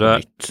ta på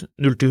nytt.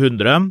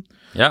 0-100.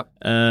 Ja.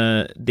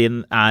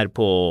 Den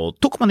på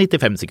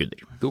 2,95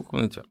 sekunder.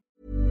 2,95.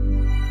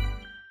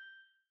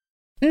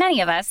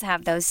 Many of us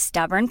have those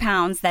stubborn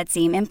pounds that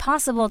seem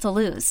impossible to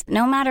lose,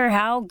 no matter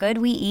how good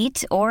we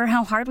eat or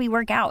how hard we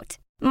work out.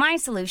 My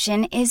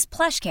solution is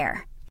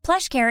PlushCare.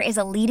 PlushCare is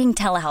a leading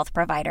telehealth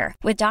provider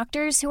with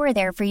doctors who are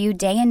there for you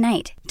day and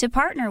night to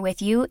partner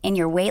with you in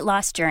your weight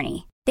loss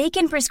journey. They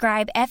can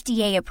prescribe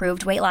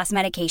FDA-approved weight loss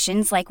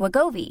medications like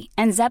Wegovy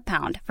and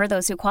Zepbound for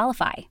those who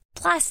qualify.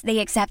 Plus, they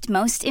accept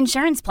most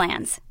insurance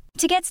plans.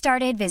 To get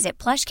started, visit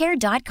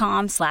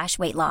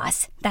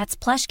plushcare.com/weightloss. That's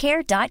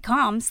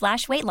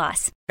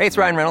plushcare.com/weightloss. Hey, it's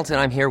Ryan Reynolds, and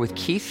I'm here with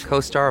Keith,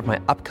 co-star of my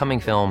upcoming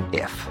film,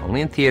 If,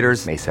 only in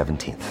theaters May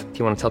 17th. Do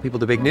you want to tell people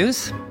the big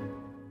news?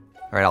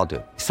 All right, I'll do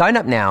it. Sign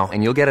up now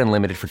and you'll get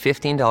unlimited for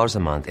 $15 a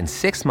month and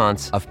 6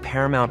 months of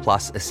Paramount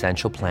Plus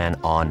Essential Plan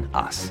on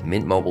us.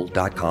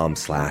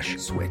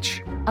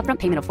 MintMobile.com/switch. Upfront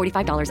payment of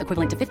 $45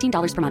 equivalent to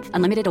 $15 per month.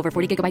 Unlimited over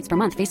 40 gigabytes per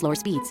month. Face lower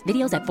speeds.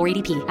 Videos at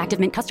 480p. Active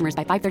Mint customers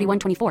by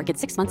 531.24 get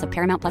 6 months of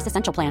Paramount Plus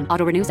Essential Plan.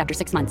 Auto renews after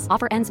 6 months.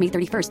 Offer ends May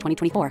 31st,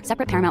 2024.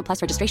 Separate Paramount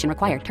Plus registration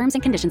required. Terms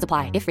and conditions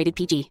apply if rated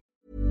PG.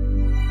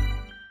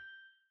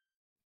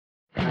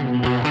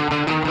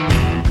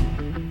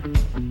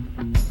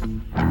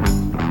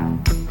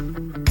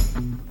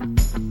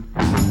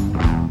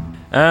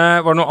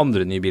 Var det noen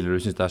andre nye biler du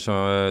så der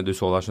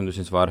som du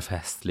synes var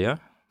festlige?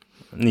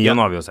 Nye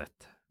har vi jo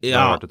sett. Det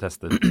har vært å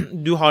teste.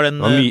 Du har den...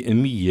 Det var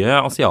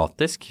mye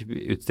asiatisk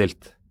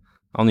utstilt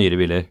av nyere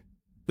biler.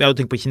 Vi har jo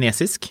tenkt på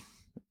kinesisk.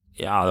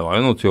 Ja, det var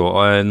jo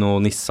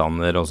noen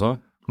Nissaner også.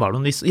 Var det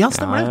noen Nissan? Ja,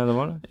 stemmer det. Det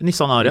var det.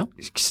 Nissan Aria.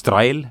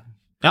 Strail.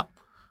 Ja,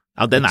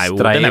 den jo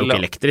ikke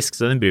elektrisk,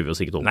 så den bryr vi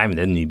oss ikke om. Nei, men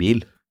det en ny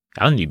bil.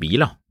 Ja, en ny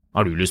bil, da.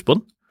 Har du lyst på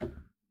den?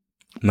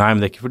 Nei, men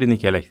det ikke fordi den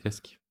ikke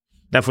elektrisk.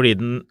 Det fordi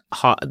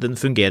den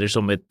fungerer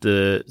som et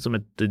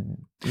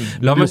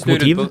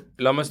lokomotiv.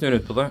 La meg snu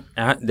rundt på det.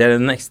 Det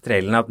den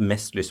X-Trailen jeg har hatt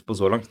mest lyst på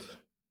så langt.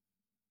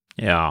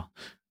 Ja.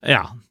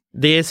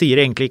 Det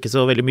sier egentlig ikke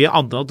så veldig mye,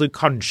 annet enn at du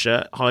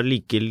kanskje har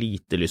like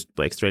lite lyst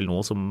på X-Trail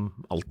nå som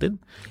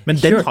alltid. Men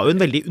den har jo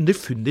en veldig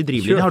underfundig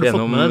drivlinje. Har du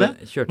fått med deg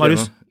det,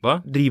 Marius?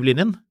 Hva?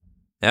 Drivlinjen?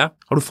 Ja.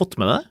 Har du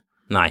fått med deg det?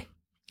 Nei.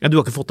 Ja, du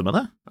har ikke fått det med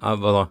det? Ja,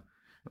 hva da?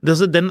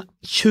 Den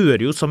kjører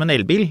jo som en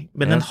elbil,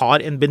 men den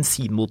har en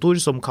bensinmotor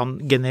som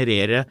kan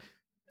generere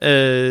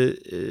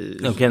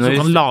som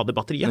kan lade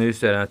batteriet. Nå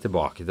justerer jeg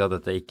tilbake til at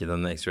dette ikke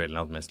den X-Railen jeg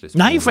har hatt mest lyst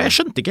på. Nei, for jeg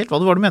skjønte ikke helt hva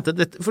det var du mente.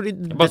 Fordi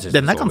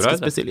den ganske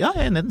spesiell. Ja,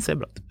 jeg er enig, den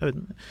ser bra ut.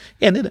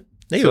 Enig i det.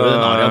 Det gjør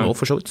den Aria nå,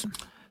 for så vidt.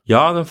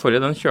 Ja, den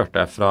forrige, den kjørte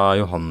jeg fra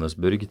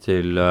Johannesburg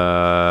til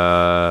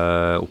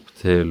opp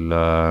til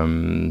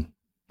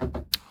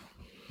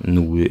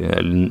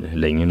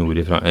lenger nord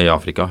i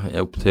Afrika.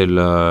 Opp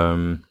til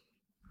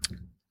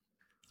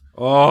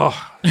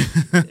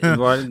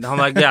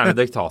han gærne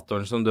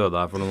diktatoren som døde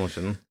her for noen år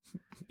siden.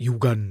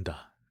 Uganda.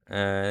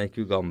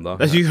 Ikke Uganda.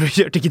 Du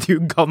kjørte ikke til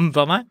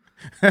Uganda, nei?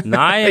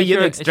 Nei,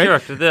 jeg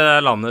kjørte til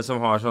det landet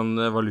som har sånn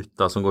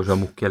valuta som går så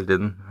amok hele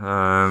tiden.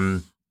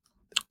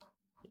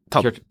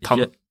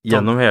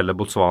 Gjennom hele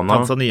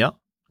Botswana. Tanzania?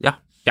 Ja.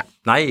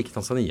 Nei, ikke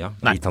Tanzania.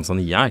 Nei,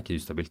 Tanzania ikke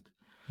ustabilt.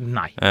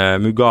 Nei.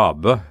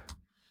 Mugabe.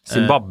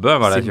 Zimbabwe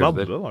var det jeg kjørte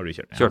til. Zimbabwe var du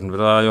kjørte. Kjørte den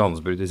fra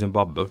Johannesburg til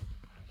Zimbabwe.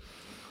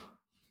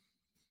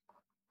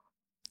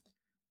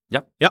 Ja,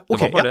 ok,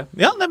 det var det.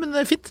 Ja, nei, men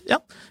fint, ja.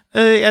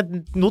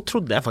 Nå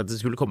trodde jeg faktisk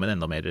skulle komme en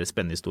enda mer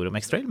spennende historie om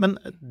X-Trail, men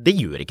det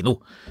gjør ikke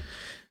noe.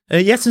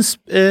 Jeg synes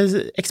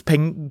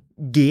Xpeng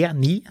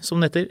G9,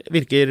 som det heter,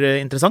 virker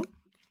interessant.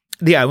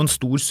 De jo en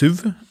stor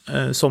SUV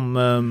som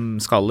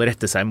skal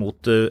rette seg mot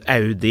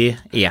Audi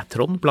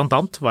e-tron, blant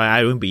annet.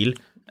 Det jo en bil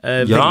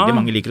veldig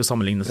mange liker å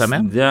sammenligne seg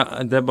med.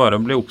 Det bare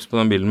å bli obs på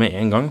den bilen med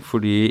en gang,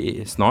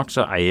 fordi snart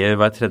så eier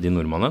hver tredje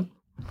nordmann den.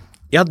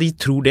 Ja, de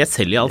tror det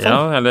selv i alle fall.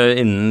 Ja, eller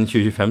innen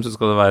 2025 så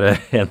skal det være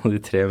en av de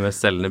 3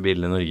 mest selgende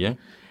bilene i Norge.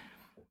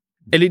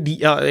 Eller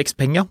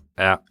Xpeng, ja.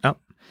 Ja.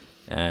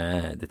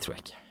 Det tror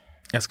jeg ikke.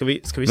 Ja, skal vi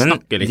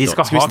snakke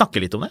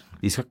litt om det?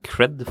 De skal ha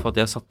cred for at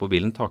de har satt på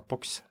bilen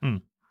takboks.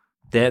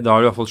 Da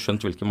har du i hvert fall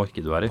skjønt hvilket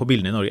marked du er i. På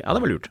bildene i Norge. Ja,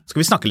 det var lurt.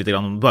 Skal vi snakke litt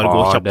om, bare gå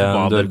kjapt på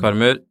hva det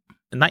dørkarmer?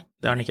 Nei,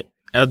 det er den ikke.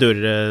 Jeg dør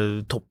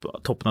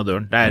toppen av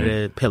døren. Det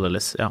er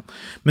pillarless, ja.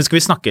 Men skal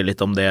vi snakke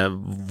litt om det,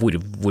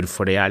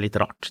 hvorfor det er litt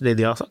rart, det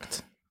de har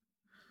sagt?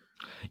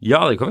 Ja,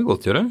 det kan vi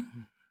godt gjøre.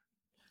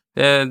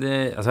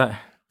 Altså,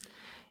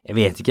 jeg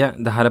vet ikke.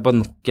 Det her er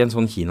bare nok en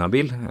sånn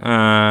Kina-bil,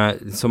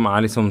 som er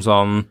liksom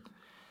sånn...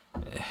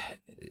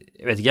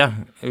 Jeg vet ikke.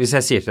 Hvis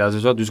jeg sier til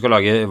deg at du skal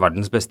lage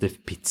verdens beste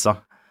pizza,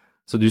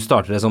 så du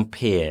starter et sånn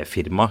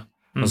P-firma,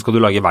 og så skal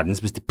du lage verdens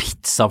beste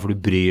pizza, for du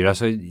bryr deg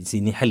så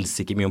inn i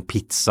helsike mye om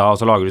pizza, og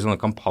så lager du sånne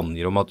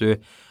kampanjer om at du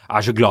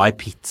er så glad i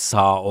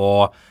pizza,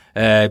 og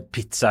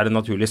pizza er det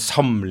naturlige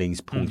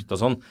samlingspunkt og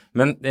sånn.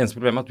 Men det eneste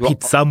problemet er at du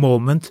Pizza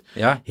moment.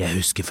 Ja. Jeg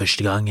husker første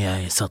gang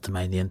jeg satte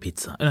meg inn i en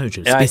pizza.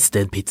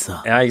 Spiste en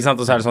pizza. Ja, ikke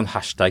sant? Og så er det sånn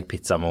hashtag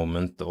pizza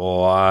moment,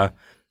 og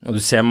du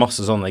ser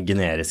masse sånne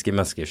generiske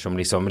mennesker som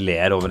liksom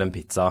ler over en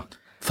pizza.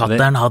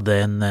 Fatteren hadde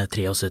en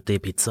 73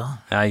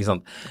 pizza. Ja, ikke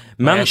sant.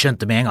 Men og jeg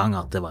skjønte med en gang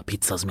at det var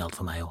pizza som gjaldt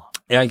for meg også.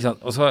 Ja, ikke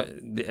sant. Og så,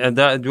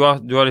 du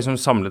har liksom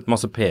samlet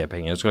masse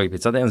P-penger og skal lage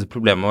pizza. Det eneste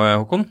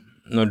problemet, Håkon,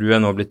 når du er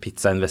nå blitt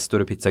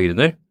pizzainvestor og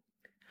pizzagründer,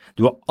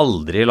 du har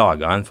aldri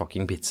laget en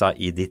fucking pizza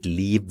i ditt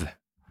liv.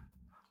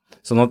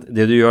 Sånn at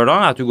det du gjør da,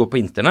 er at du går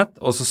på internett,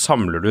 og så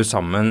samler du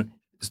sammen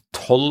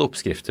 12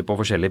 oppskrifter på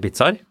forskjellige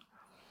pizzaer,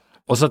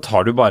 og så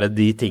tar du bare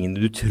de tingene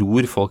du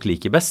tror folk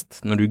liker best,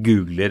 når du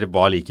googler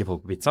hva liker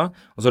folk på pizza,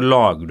 og så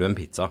lager du en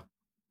pizza.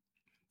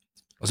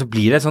 Og så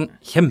blir det et sånn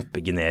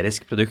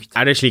kjempegenerisk produkt.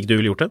 Er det slik du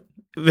ville gjort det?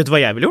 Vet du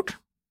hva jeg ville gjort?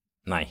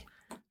 Nei.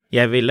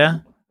 Jeg ville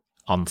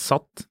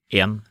ansatt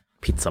en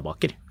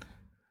pizzabaker.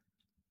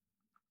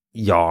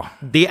 Ja.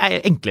 Det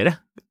er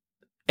enklere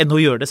enn å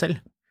gjøre det selv.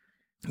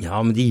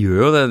 Ja, men de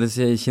gjør jo det,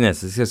 disse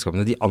kinesiske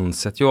selskapene. De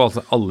ansetter jo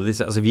alle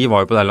disse. Altså, vi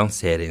var jo på det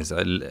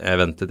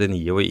lanseringseventet til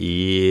NIO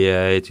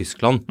i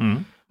Tyskland,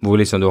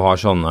 hvor liksom du har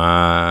sånne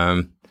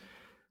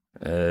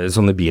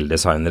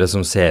bildesignere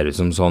som ser ut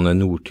som sånne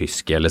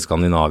nordtyske eller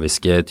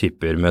skandinaviske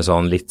typer med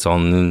sånn litt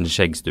sånn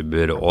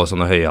skjeggstubber og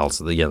sånne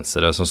høyhalsede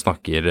gensere som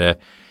snakker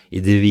i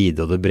det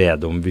vide og det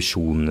brede om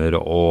visjoner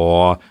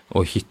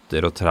og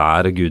hytter og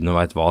trær og gudene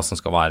vet hva som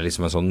skal være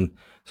liksom en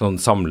sånn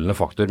samlende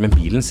faktor, men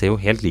bilen ser jo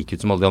helt like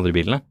ut som alle de andre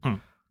bilene.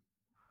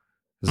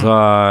 Så...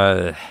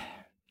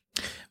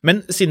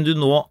 Men siden du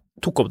nå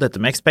tok opp dette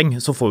med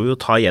Xpeng, så får vi jo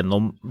ta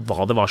igjennom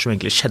hva det var som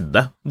egentlig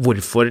skjedde,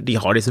 hvorfor de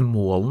har disse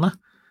målene.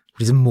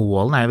 Disse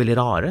målene er jo veldig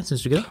rare,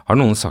 synes du ikke det? Har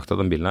noen sagt at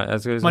den bilen er...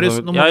 Marius,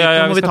 nå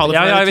må vi ta det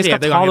for vi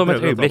skal ta det om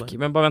et øyeblikk,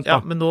 men bare vent da. Ja,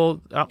 men nå,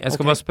 ja, jeg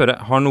skal bare spørre,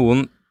 har noen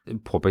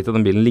påpekt at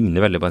den bilen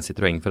ligner veldig på en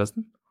Citroën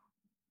forresten?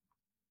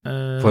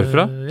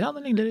 Forfra? Ja,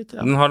 den ligner litt,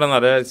 ja. Den har den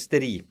der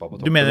stripa på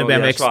toppen. Du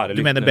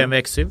mener BMW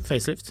X7,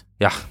 facelift?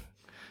 Ja.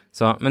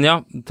 Så, men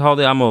ja, ta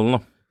de her målene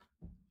da.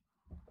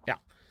 Ja.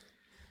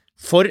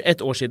 For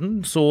et år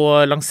siden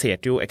så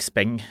lanserte jo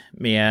Xpeng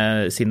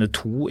med sine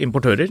 2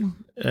 importører,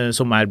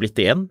 som er blitt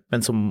én,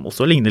 men som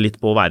også ligner litt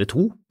på å være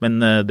 2,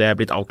 men det er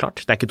blitt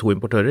avklart. Det er ikke 2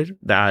 importører,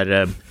 det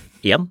er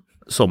 1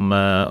 som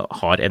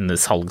har en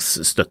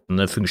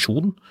salgsstøttende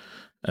funksjon,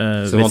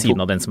 ved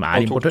siden av den som er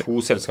importør. Han tok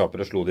 2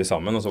 selskaper og slo de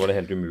sammen, og så var det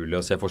helt umulig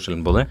å se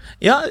forskjellen på det?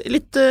 Ja,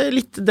 litt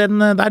den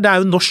der. Det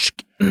er jo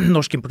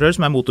norsk importør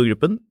som er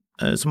Motorgruppen,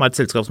 som har et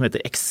selskap som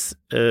heter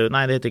Xpeng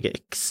er det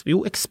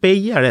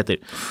heter,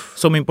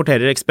 som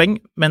importerer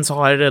Xpeng, men så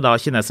har da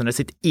kineserne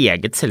sitt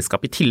eget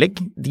selskap i tillegg.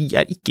 De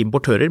er ikke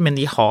importører, men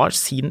de har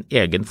sin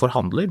egen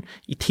forhandler,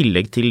 i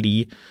tillegg til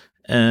de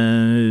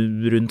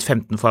rundt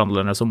 15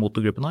 forhandlerne som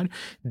Motorgruppen har.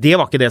 Det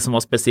var ikke det som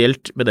var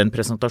spesielt med den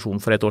presentasjonen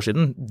for et år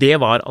siden. Det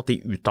var at de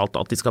uttalte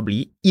at de skal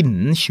bli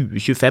innen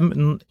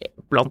 2025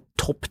 blant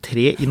topp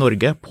 3 i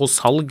Norge på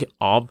salg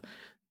av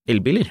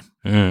elbiler.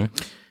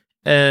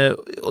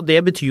 Og det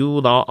betyr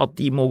jo da at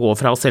de må gå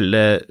fra å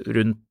selge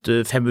rundt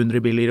 500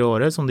 biler i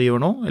året, som de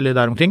gjør nå, eller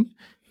der omkring,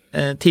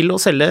 til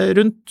å selge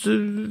rundt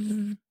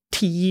 10-15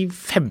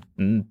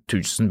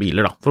 000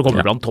 biler da, for å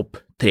komme blant topp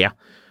 3.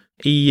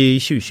 I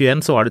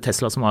 2021 så var det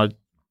Tesla som var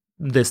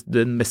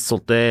den mest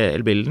solgte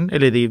elbilen,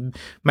 eller de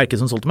merket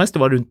som solgte mest,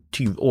 det var rundt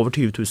over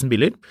 20 000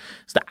 biler.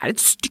 Så det er et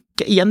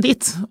stykke igjen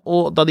dit,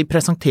 og da de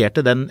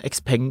presenterte den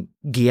Xpeng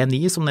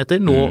G9, som den heter,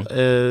 nå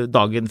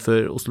dagen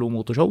før Oslo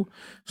Motorshow,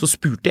 så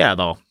spurte jeg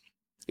da,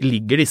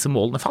 ligger disse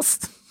målene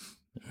fast?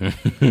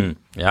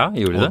 Ja,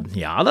 gjorde de det?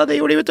 Ja da, det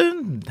gjorde de, vet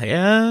du.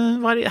 Her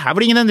var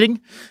det ingen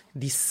endring.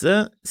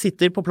 Disse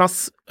sitter på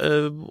plass,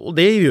 og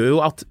det gjør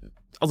jo at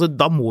altså,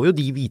 da må jo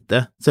de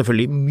vite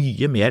selvfølgelig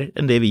mye mer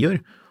enn det vi gjør,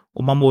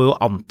 og man må jo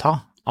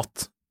anta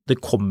at det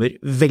kommer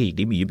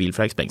veldig mye bil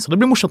fra Xpeng, så det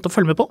blir morsomt å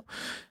følge med på.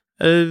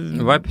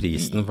 Hva er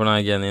prisen for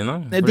denne G9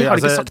 da? Det har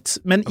de ikke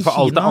sagt, men i for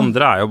Kina... alt det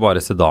andre er jo bare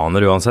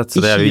sedaner uansett,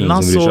 så det er jo ingen som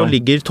bryr seg om. I Kina så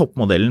ligger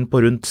toppmodellen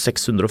på rundt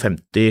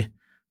 650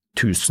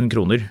 000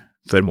 kroner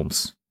før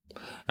moms.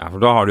 Ja, for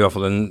da har du i hvert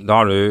fall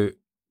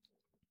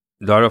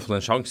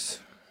en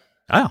sjans.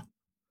 Ja, ja.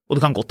 Og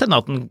det kan godt hende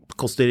at den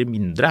koster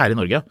mindre her i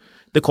Norge.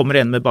 Det kommer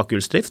en med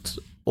bakhjulsdrift,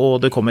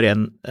 og det kommer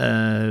en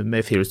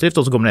med firehjulsdrift,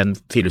 og så kommer det en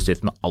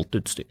firehjulsdrift med alt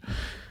utstyr.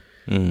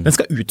 Den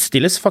skal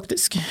utstilles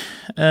faktisk.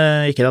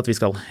 Ikke at vi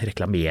skal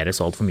reklamere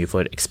så alt for mye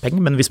for Xpeng,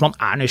 men hvis man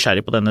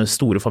nysgjerrig på denne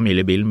store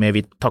familiebilen med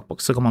hvit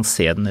takboks, så kan man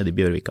se den nede I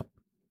Bjørvika.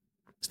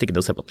 Stikke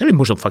det og se på den. Det litt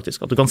morsomt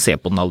faktisk, at du kan se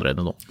på den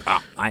allerede nå. Ja,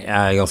 nei,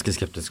 jeg ganske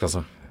skeptisk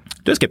altså.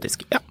 Du skeptisk,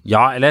 ja.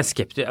 Ja, eller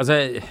skeptisk, altså,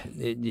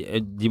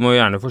 de må jo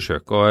gjerne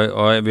forsøke,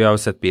 og vi har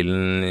jo sett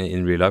bilen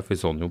in real life, vi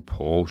så den jo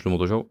på Oslo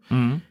Motorshow,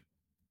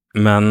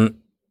 men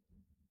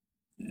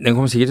den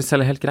kommer sikkert til å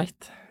selge helt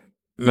greit.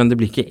 Men det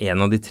blir ikke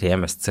en av de 3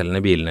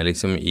 mestselgende bilene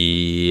liksom I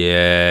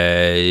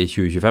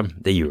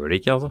 2025. Det gjør det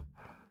ikke, altså.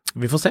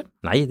 Vi får se.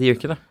 Nei, det gjør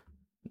ikke det.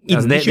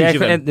 Innen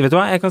 2025. Vet du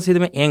hva, jeg kan si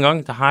det med en gang.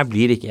 Det her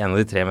blir ikke en av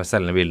de 3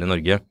 mestselgende bilene I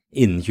Norge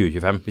innen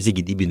 2025, hvis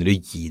ikke de begynner å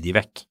gi de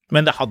vekk.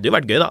 Men det hadde jo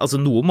vært gøy da. Altså,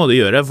 noe må de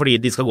gjøre, fordi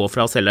de skal gå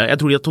fra å selge. Jeg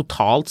tror de har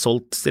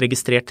totalt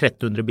registrert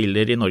 1300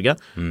 biler I Norge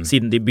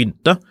siden de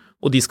begynte,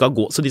 og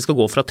så de skal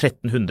gå fra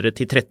 1300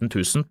 til 13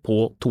 000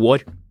 på 2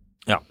 år.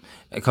 Ja,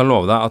 jeg kan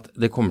love deg at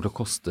det kommer til å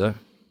koste...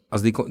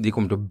 Altså, de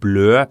kommer til å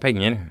blø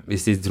penger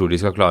hvis de tror de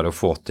skal klare å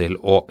få til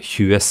å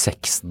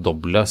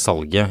 26-doble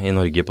salget I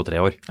Norge på 3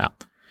 år. Ja.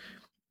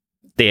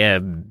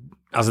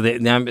 Altså,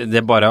 det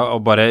er bare å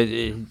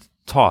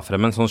ta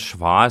frem en sånn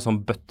svær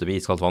sånn bøtte med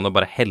iskaldt vann og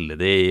bare helle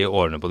det I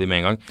årene på de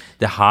med en gang.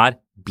 Det her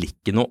blir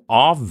ikke noe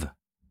av.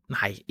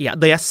 Nei,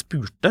 da jeg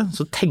spurte,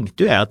 så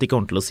tenkte jo jeg at de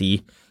kommer til å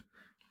si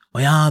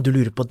 «Åja, du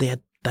lurer på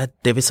det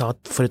vi sa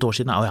for et år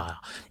siden.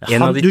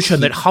 Du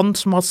skjønner, han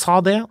som sa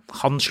det,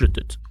 han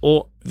sluttet.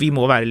 Og vi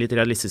må være litt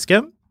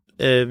realistiske.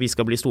 Vi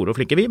skal bli store og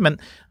flinke, men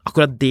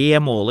akkurat det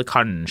målet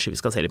kanskje vi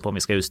skal se litt på om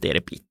vi skal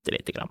justere bitte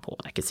litt på.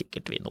 Det ikke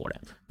sikkert vi når det.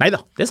 Neida,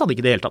 det sa de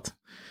ikke det hele tatt.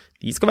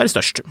 De skal være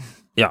størst.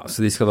 Ja, så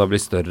de skal da bli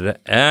større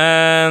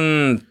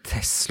enn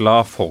Tesla,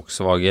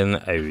 Volkswagen,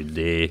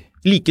 Audi.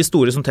 Like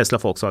store som Tesla,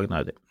 Volkswagen,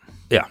 Audi.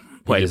 Ja,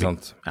 ikke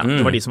sant. Ja,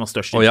 det var de som var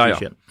størst I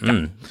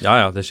 2021.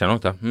 Ja, det skjer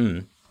nok det.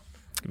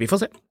 Vi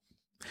får se.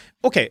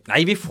 Ok.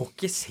 Nei, vi får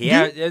ikke se.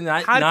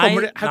 Her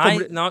kommer det.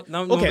 Nå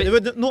må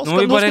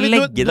vi bare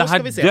legge det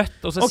her dødt,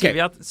 og så sier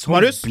vi at sånn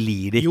Marius,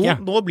 blir det ikke. Jo,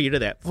 nå blir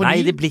det det.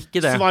 Nei, det blir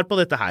ikke det. Svar på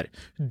dette her.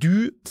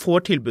 Du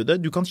får tilbudet,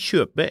 du kan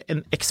kjøpe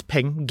en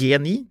Xpeng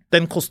G9,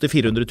 den koster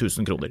 400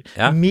 000 kroner.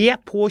 Ja. Med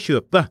på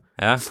kjøpet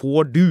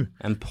får du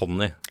en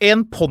ponni.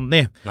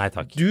 Nei,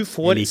 takk. Du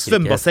får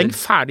svømmebasseng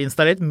ferdig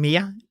installert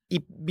med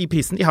I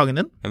prisen I hagen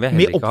din,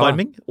 med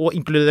oppvarming og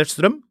inkludert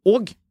strøm,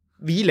 og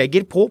vi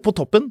legger på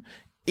toppen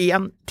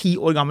en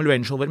 10 år gammel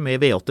Range Rover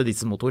med V8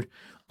 dieselmotor.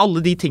 Alle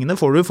de tingene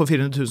får du for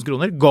 400 000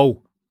 kroner.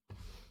 Go!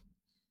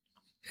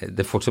 Det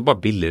er fortsatt bare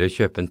billigere å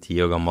kjøpe en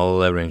 10 år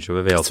gammel Range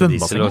Rover V8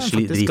 diesel og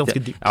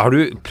drite. Har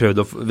du prøvd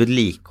å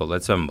vedlikeholde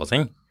et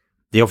svømmebasseng?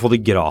 Det å få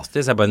det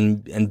gratis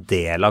bare en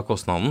del av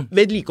kostnaden.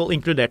 Vedlikehold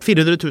inkludert.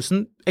 400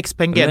 000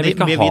 Xpeng G9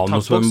 med hvit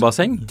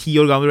takboks. 10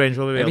 år gammel Range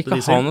Rover V8 diesel. Jeg vil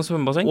ikke ha noe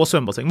svømmebasseng. Og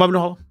svømmebasseng. Hva vil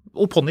du ha?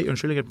 Og ponni,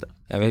 unnskyld, jeg glemte det.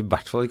 Jeg vil I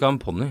hvert fall ikke ha en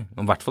ponni. I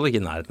hvert fall ikke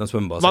I nærheten av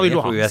svømmebasseng. Hva vil du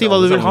ha? Si hva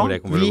du vil ha.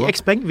 Vi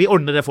Xpeng, vi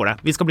ordner det for deg.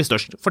 Vi skal bli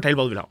størst. Fortell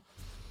hva du vil ha.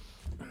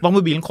 Hva må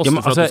bilen koste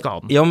for at du skal ha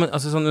den? Ja, men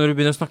altså, sånn, når du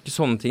begynner å snakke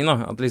sånne ting da,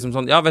 at liksom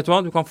sånn, ja, vet du hva,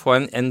 du kan få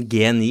en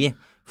G9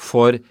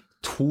 for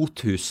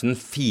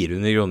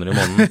 2400 kroner I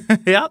måneden.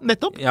 Ja,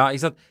 nettopp. Ja,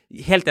 ikke sant?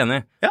 Helt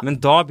enig. Ja. Men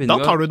da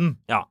begynner da tar du den.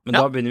 Ja, men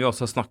da begynner vi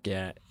også å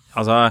snakke,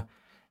 altså,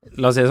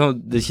 la oss si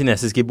sånn, det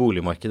kinesiske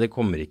boligmarkedet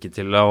kommer ikke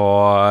til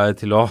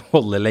å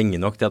holde lenge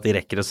nok til at de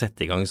rekker å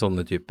sette I gang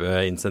sånne type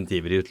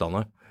insentiver I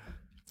utlandet.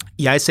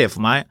 Jeg ser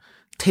for meg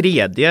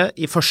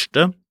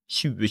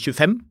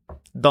 3.1.2025,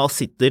 da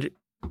sitter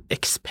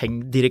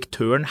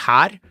Xpeng-direktøren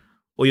her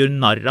og gjør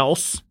narr av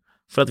oss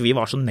for at vi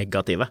var så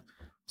negative.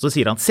 Så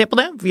sier han, se på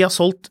det, vi har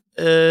solgt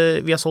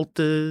 30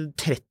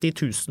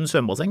 000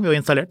 svømmebasseng vi har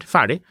installert,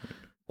 ferdig,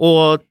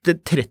 og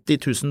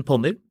 30 000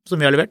 ponner som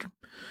vi har levert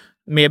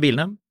med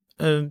bilene,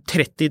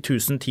 30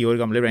 000 10 år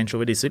gamle Range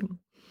Rover diesel.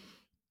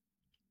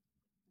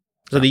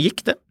 Så det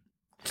gikk det.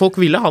 Folk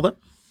ville ha det.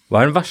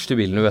 Hva den verste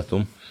bilen du vet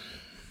om?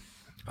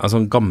 Altså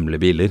gamle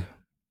biler.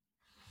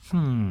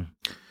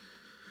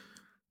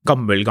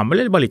 Gammel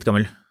eller bare litt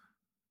gammel?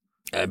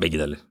 Begge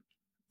deler.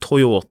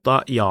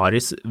 Toyota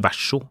Yaris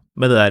Verso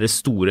med det der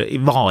store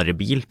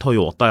varebil,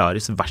 Toyota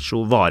Yaris Verso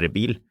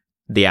varebil,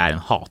 det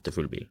en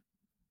hatefull bil.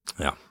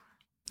 Ja.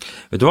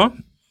 Vet du hva?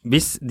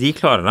 Hvis de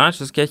klarer det her,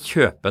 så skal jeg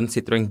kjøpe en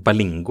Citroën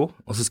Berlingo,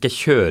 og så skal jeg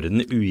kjøre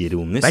den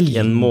uironisk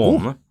I en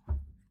måned.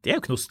 Det jo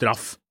ikke noe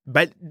straff.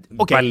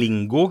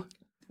 Berlingo?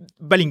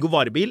 Berlingo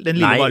varebil, den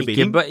lille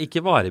varebilen? Nei,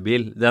 ikke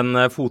varebil. Den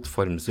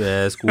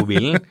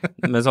fotformskobilen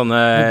med sånne...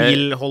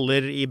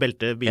 Mobilholder I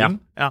beltebilen?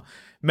 Ja.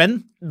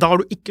 Men da har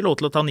du ikke lov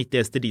til å ta 90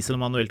 hester diesel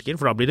manuelt gir,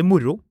 for da blir det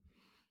moro.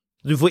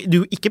 Du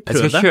ikke prøv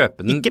det. Jeg skal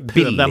kjøpe den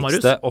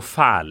billigste og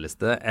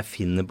fæleste jeg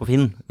finner på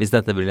Finn, hvis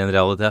dette blir en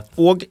realitet.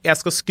 Og jeg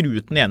skal skru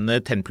ut den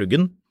ene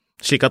tennpluggen,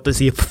 slik at det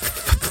sier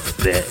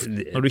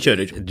når du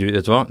kjører. Du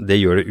vet hva,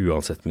 det gjør det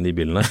uansett med de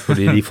bilene,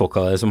 fordi de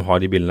folka som har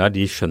de bilene der,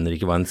 de skjønner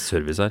ikke hva en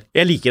service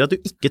Jeg liker at du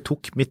ikke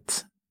tok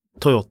mitt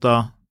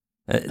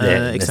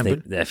Toyota-eksempel.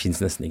 Det finnes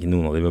nesten ikke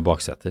noen av de med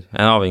baksetter.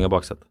 Jeg avhengig av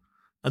baksetter.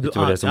 Vet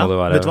du hva?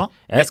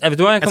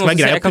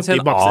 Jeg kan se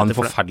en annen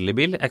forferdelig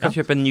bil. Jeg kan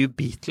kjøpe en New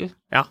Beetle.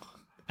 Ja,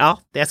 Ja,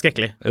 det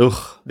skrekkelig.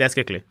 Det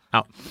skrekkelig.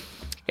 Ja,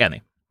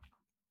 enig.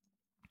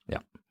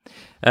 Ja.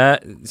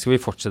 Skal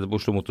vi fortsette på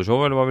Oslo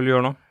Motorshow, eller hva vil du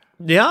gjøre nå?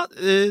 Ja,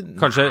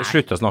 Kanskje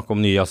slutte å snakke om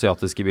nye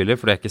asiatiske biler,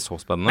 for det ikke så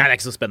spennende. Nei, det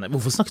ikke så spennende.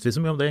 Hvorfor snakket vi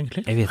så mye om det,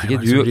 egentlig? Jeg vet ikke,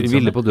 du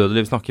ville på Død og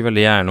Liv snakke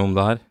veldig gjerne om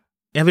det her.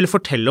 Jeg ville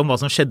fortelle om hva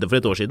som skjedde for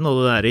et år siden, og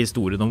det der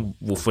historien om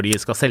hvorfor de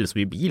skal selge så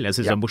mye bil. Jeg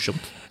synes det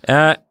morsomt.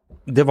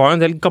 Det var jo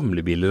en del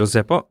gamle biler å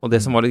se på, og det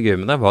som var litt gøy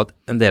med det, var at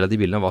en del av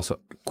de bilene var så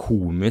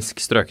komisk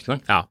strøkne.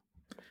 Ja.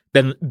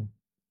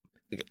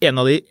 En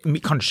av de,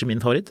 kanskje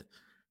min favoritt,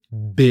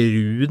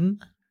 brun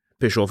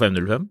Peugeot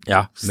 505.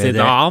 Ja,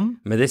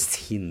 sedan. Med det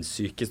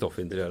sinnssyke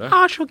stoffeinteriøret.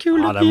 Så kul.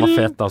 Ja, den var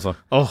fett, altså.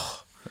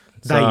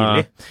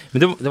 Deilig.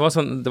 Men det var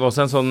også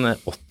en sånn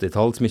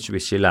 80-talls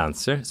Mitsubishi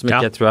Lancer, som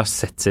ikke jeg tror jeg har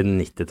sett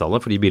siden 90-tallet,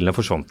 for de bilene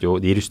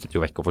de rustet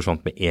jo vekk og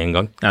forsvant med en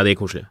gang. Ja, de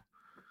koselige.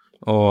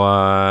 Og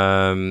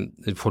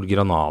Ford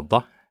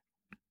Granada.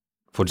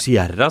 Ford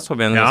Sierra så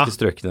vi en ganske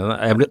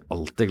strøkende. Jeg blir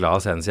alltid glad av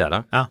å se en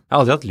Sierra. Ja. Jeg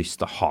har aldri hatt lyst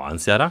til å ha en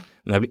Sierra,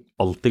 men jeg blir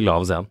alltid glad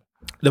av å se den.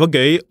 Det var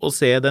gøy å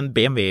se den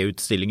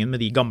BMW-utstillingen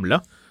med de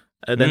gamle.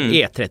 Den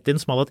E30-en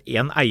som hadde hatt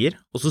en eier,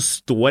 og så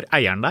står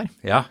eieren der.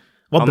 Ja.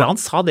 Hva bra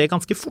han sa det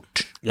ganske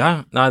fort.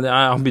 Ja,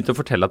 han begynte å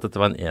fortelle at dette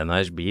var en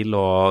eneiers bil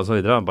og så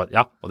videre.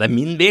 Ja, og det er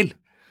min bil!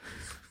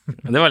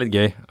 Det var litt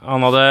gøy.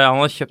 Han hadde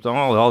kjøpt den,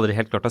 han hadde aldri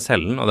helt klart å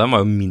selge den, og den var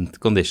jo mint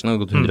condition, og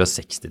gått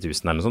 160 000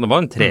 eller noe sånt. Det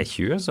var en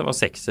 320, så det var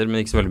 6-er,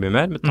 men ikke så veldig mye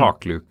mer, med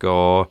takluke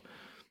og...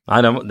 Nei,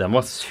 den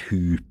var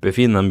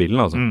superfin, den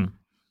bilen, altså.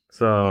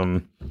 Så...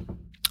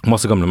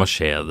 Masse gamle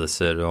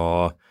Mercedeser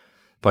og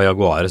på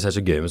Jaguarer, så er det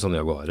så gøy med sånne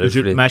Jaguarer.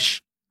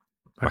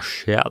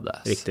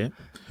 Mercedes. Riktig.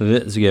 Det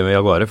er så gøy med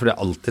Jaguarer, for det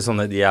er alltid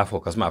sånne, de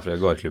folka som fra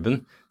Jaguarklubben,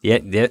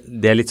 de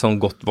er litt sånn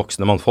godt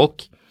voksne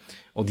mannfolk,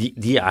 og de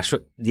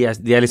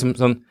er liksom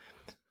sånn,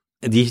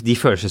 de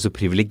føler seg så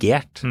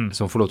privilegert,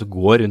 som får lov til å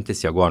gå rundt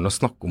disse Jaguarene og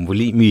snakke om hvor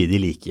mye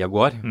de liker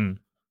Jaguar.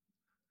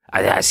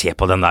 Jeg ser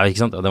på den der,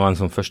 ikke sant? Det var en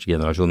sånn første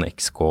generasjon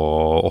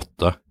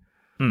XK8.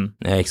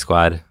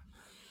 XKR.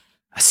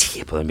 Jeg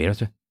ser på den bilen,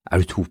 vet du. Er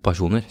du to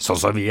personer? Sånn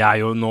som vi er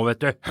jo nå, vet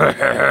du.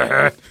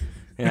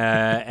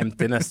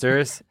 Empty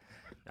nesters.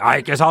 Ja,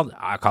 ikke sant?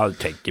 Jeg kan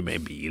tenke mer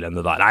bil enn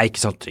det der. Nei,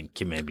 ikke sant?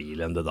 Tenke mer bil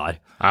enn det der.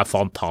 Det er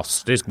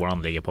fantastisk hvordan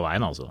den ligger på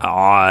veien, altså.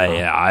 Ja,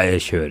 jeg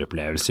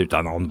kjøreopplevelse ut av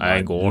en annen.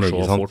 Jeg går så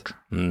fort.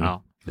 Ja.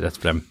 Rett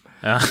frem.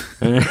 Ja.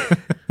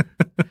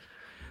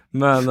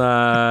 Men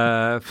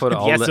for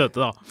alle... De er søte,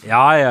 da.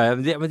 Ja,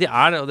 men de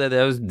er det, og det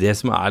er jo det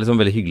som er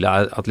liksom veldig hyggelig,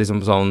 er at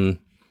liksom sånn...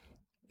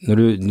 Når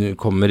du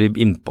kommer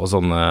inn på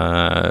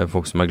sånne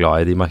folk som er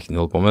glad i de merkene de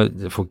holder på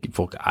med,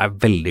 folk er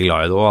veldig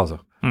glad i det også,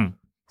 altså.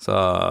 Så,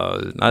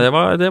 nei, det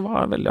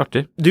var veldig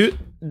artig. Du,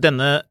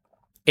 denne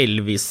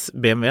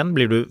Elvis-BMW-en,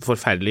 blir du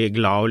forferdelig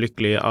glad og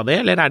lykkelig av det,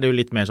 eller er det jo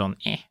litt mer sånn,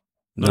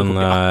 Den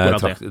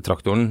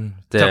traktoren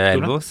til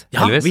Elvis?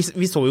 Ja,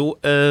 vi så jo,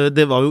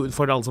 det var jo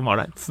for alle som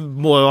var der,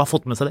 må jo ha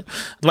fått med seg det.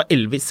 Det var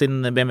Elvis sin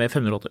BMW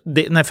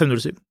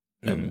 507.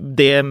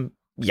 Det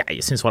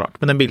jeg synes var rart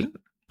med den bilen,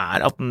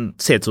 er at den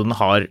ser ut som den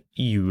har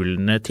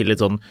hjulene til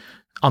et sånn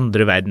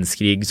andre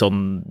verdenskrig,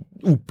 sånn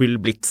Opel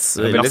Blitz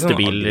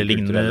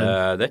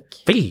lastebil-lignende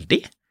dekk.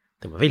 Veldig.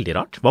 Det var veldig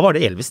rart. Hva var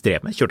det Elvis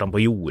drev med? Kjørte han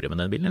på jordet med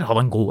den bilen? Eller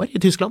hadde han gård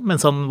i Tyskland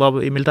mens han var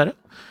i militæret?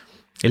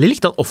 Eller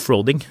likte han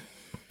offroading?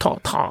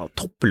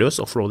 Toppløs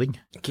offroading.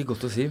 Ikke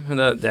godt å si,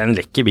 men det er en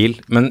lekker bil.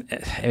 Men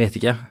jeg vet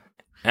ikke.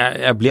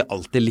 Jeg blir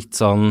alltid litt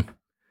sånn,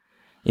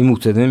 i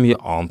motsetning til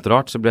mye annet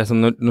rart, så blir jeg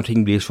sånn, når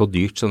ting blir så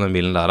dyrt som den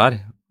bilen der er,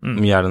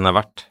 mye er den er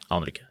verdt.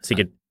 Aner ikke.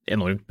 Sikkert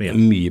enormt mye.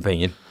 Mye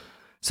penger.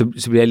 Så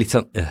blir jeg litt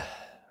sånn,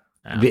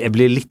 jeg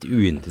blir litt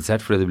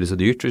uinteressert fordi det blir så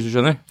dyrt, hvis du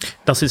skjønner.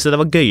 Da synes jeg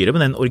det var gøyere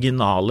med den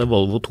originale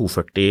Volvo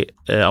 240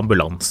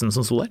 ambulansen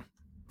som stod der,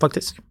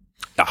 faktisk.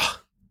 Ja.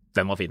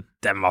 Den var fin.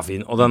 Den var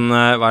fin. Og den,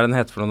 hva er den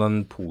heter for noe,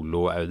 den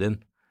Polo-Audien?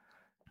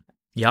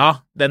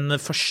 Ja, den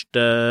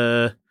første,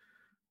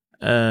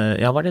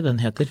 hva er det den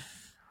heter?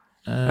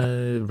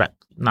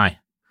 Nei.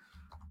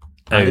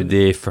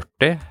 Audi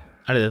 40?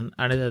 Er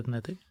det det den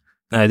heter?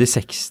 Nei, det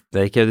er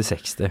ikke Audi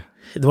 60.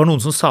 Det var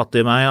noen som sa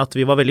til meg at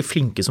vi var veldig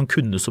flinke som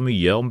kunne så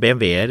mye om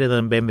BMW-er i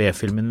den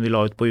BMW-filmen vi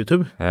la ut på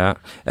YouTube. Ja,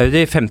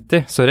 Audi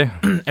 50, sorry.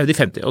 Audi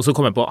 50, og så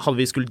kom jeg på, hadde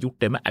vi skulle gjort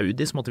det med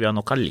Audi, så måtte vi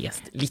nok ha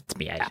lest litt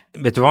mer.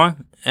 Vet du hva?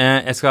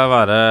 Jeg skal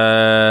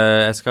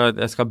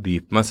by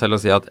på meg selv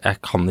og si at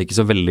jeg kan ikke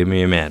så veldig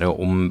mye mer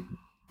om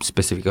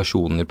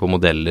spesifikasjoner på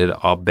modeller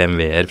av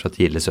BMW-er fra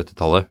tidlig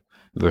 70-tallet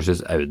versus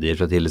Audier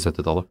fra tidlig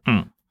 70-tallet.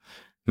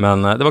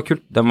 Men det var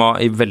kult. Den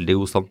var i veldig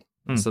god stand.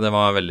 Så det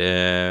var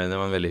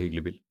en veldig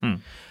hyggelig bil.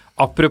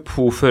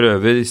 Apropos for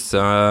øvrig disse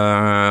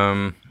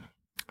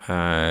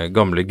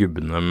gamle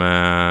gubbene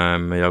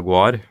med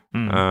Jaguar.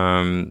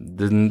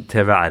 Den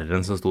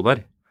TVR-en som stod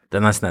der,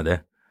 den er snedig.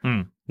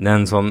 Det er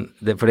en sånn,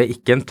 for det er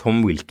ikke en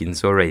Tom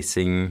Wilkins og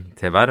Racing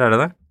TVR, er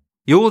det det?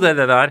 Jo, det er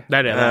det der. Det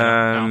er det der,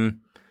 ja.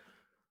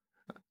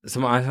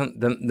 Som er sånn,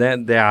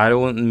 det er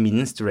jo den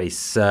minst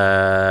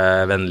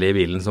race-vennlige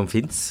bilen som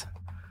finnes.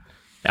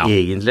 Ja.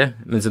 Egentlig,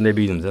 men som det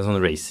begynner til en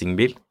sånn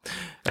racingbil.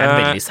 Det er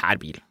en veldig sær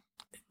bil.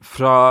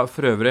 For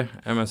øvrig,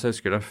 mens jeg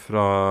husker det,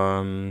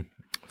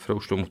 fra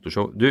Oslo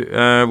Motorshow. Du,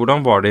 hvordan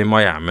var det i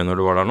Miami når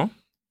du var der nå?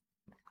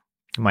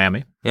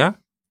 Miami? Ja.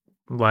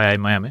 Var jeg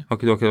i Miami? Har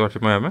ikke du akkurat vært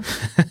i Miami?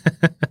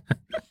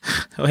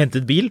 Og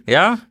hentet bil?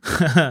 Ja.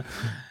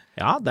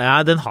 Ja,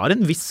 den har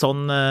en viss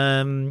sånn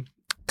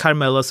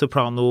Carmela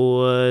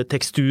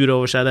Soprano-tekstur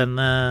over seg,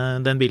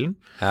 den bilen.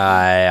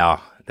 Ja,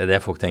 det er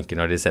det folk tenker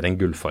når de ser en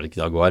gullfarget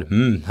Jaguar.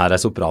 Her er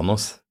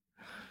Sopranos.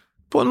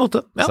 På en måte,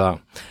 ja. Så,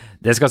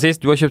 det skal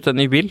sies, du har kjøpt en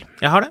ny bil.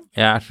 Jeg har det.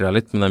 Jeg erter deg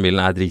litt, men den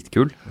bilen er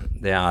dritkul.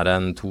 Det er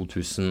en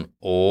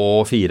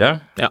 2004.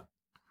 Ja.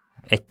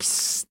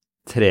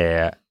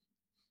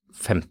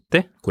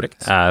 X350.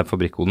 Korrekt. Er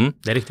fabrikkoden.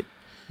 Det er riktig.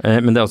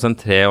 Men det er også en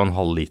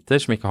 3,5 liter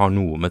som ikke har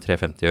noe med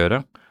 350 å gjøre.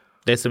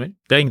 Det stemmer.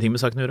 Det har ingenting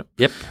med saken å gjøre.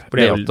 Jepp. For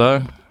det er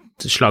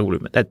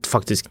slagvolumet. Det er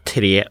faktisk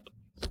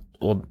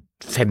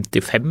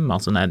 3,55,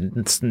 altså den er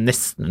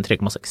nesten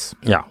 3,6.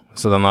 Ja,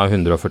 så den har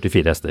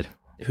 144 hester.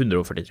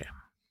 143.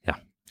 Ja.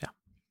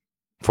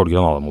 Ford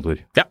Granada-motor.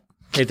 Ja,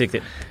 helt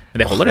riktig. Men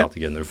det holder det.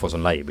 Når du får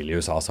sånn leiebil i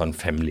USA, så har den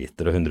 5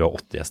 liter og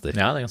 180 hester.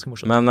 Ja, det er ganske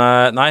morsomt. Men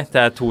nei,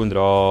 det er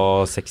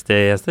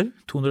 260 hester.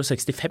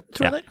 265,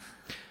 tror jeg det er.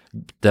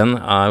 Den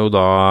er jo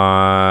da,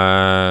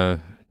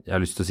 jeg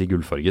har lyst til å si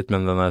gullfarget,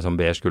 men den er sånn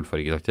beige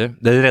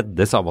gullfarget-aktig. Det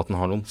reddes av at den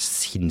har noen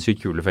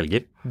sinnssykt kule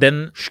felger.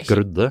 Den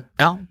skrudde.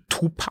 Ja,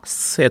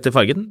 Topaz heter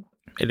fargen,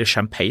 eller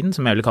champagne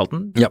som jeg ville kalt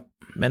den. Ja.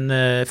 Men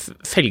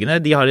felgene,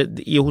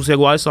 hos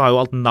Jaguar så har jo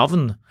alt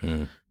navn.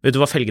 Vet du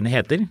hva felgene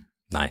heter?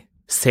 Nei.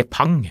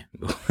 Sepang.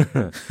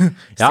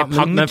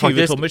 Sepang med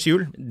 20-tommers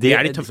hjul. Det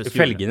er de tøffeste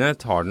hjulene. Felgene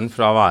tar den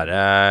fra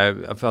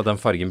at den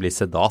fargen blir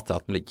sedat, til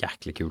at den blir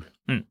jæklig kul.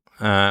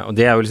 Og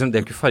det er jo liksom, det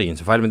er ikke fargen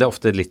så feil, men det er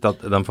ofte litt at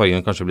den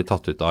fargen kanskje blir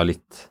tatt ut av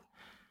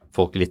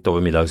folk litt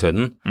over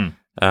middagshøyden.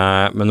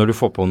 Men når du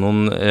får på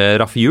noen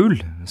raffe hjul,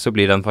 så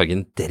blir den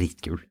fargen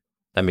dritkul.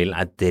 Den bilen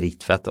er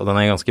dritfett, og den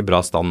er i ganske bra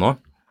stand nå.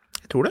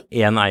 Jeg tror det.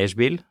 En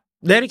eiersbil.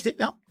 Det er riktig,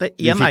 ja. Det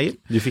er en eier.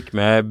 Du fikk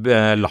med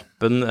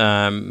lappen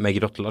med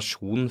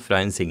gratulasjon fra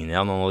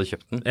Insignia når han hadde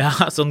kjøpt den. Ja,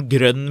 sånn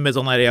grønn med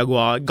sånn her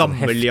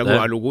gammel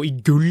Jaguar-logo i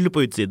gull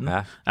på utsiden.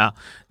 Ja,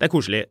 det er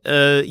koselig.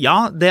 Ja,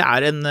 det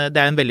er en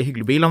veldig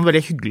hyggelig bil. Han var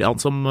veldig hyggelig, han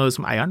som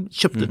eieren.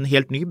 Kjøpte den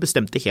helt ny,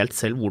 bestemte helt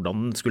selv hvordan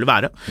den skulle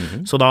være.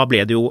 Så da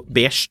ble det jo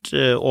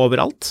beige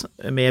overalt,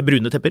 med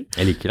brune tepper.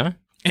 Jeg liker det.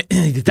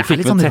 Det du fikk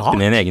med sånn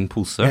teppene i en egen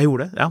pose. Jeg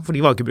gjorde det, ja, for de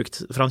var ikke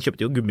brukt, for han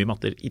kjøpte jo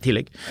gummimatter i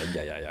tillegg.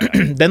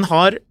 Den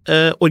har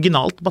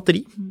originalt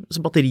batteri,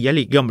 så batteriet er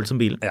like gammelt som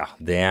bilen. Ja,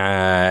 det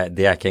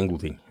er ikke en god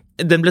ting.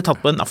 Den ble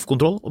tatt på en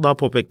NAF-kontroll, og da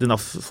påpekte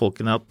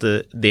NAF-folkene at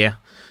det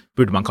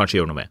burde man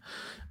kanskje gjøre noe med.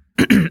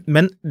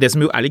 Men det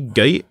som jo er litt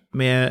gøy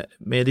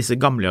med disse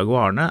gamle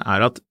Jaguarene, er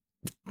at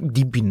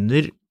de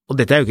begynner, og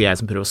dette er jo ikke jeg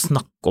som prøver å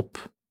snakke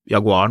opp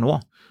Jaguar nå,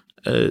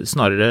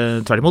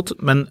 snarere tvert imot,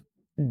 men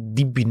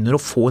de begynner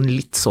å få en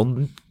litt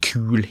sånn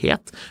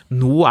kulhet.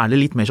 Nå er det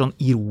litt mer sånn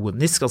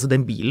ironisk, altså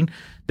den bilen,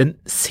 den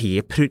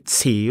ser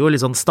jo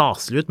litt sånn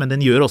staselig ut, men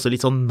den gjør også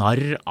litt sånn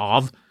narr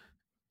av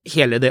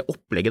hele det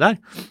opplegget der.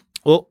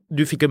 Og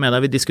du fikk jo med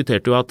deg, vi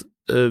diskuterte jo at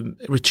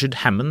Richard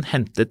Hammond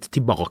hentet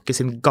tilbake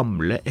sin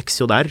gamle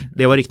XJR.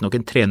 Det var riktig nok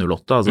en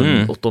 308, altså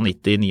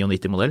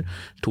 98-99 modell,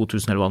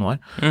 2000 eller hva det var.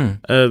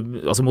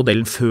 Altså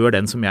modellen før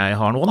den som jeg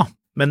har nå da.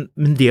 Men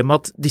det med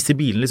at disse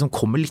bilene liksom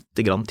kommer litt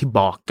grann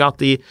tilbake, at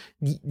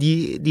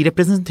de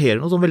representerer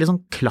noe sånn veldig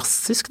sånn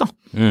klassisk da.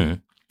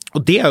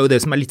 Og det er jo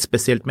det som er litt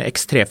spesielt med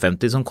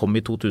X350 som kom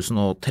i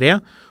 2003,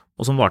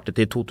 og som varte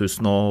til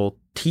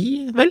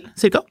 2010, vel,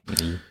 cirka?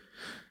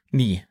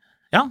 9.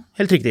 Ja,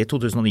 helt riktig,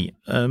 2009.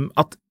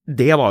 At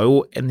det var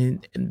jo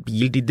en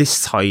bil de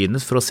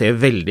designet for å se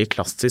veldig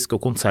klassisk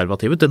og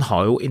konservativ ut. Den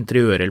har jo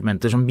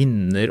interiørelementer som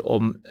minner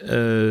om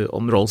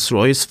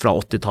Rolls-Royce fra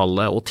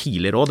 80-tallet og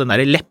tidligere også. Den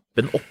der leppen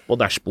oppå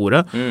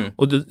dashbordet,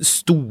 og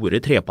store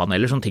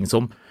trepaneler, sånne ting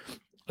som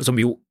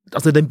jo,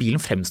 altså den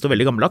bilen fremstår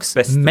veldig gammeldags,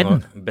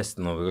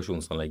 Beste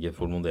navigasjonsanlegget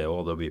for Mondeo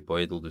hadde å by på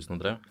i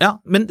 2003. Ja,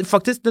 men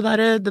faktisk,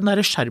 den der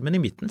skjermen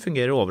i midten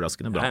fungerer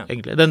overraskende bra,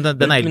 egentlig. Den er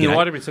helt grei. Men nå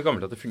har det blitt så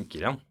gammelt at det funker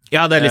igjen.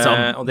 Ja, det er litt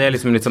sånn. Og det er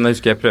liksom litt sånn, jeg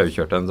husker jeg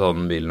prøvekjørte en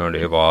sånn bil når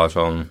de var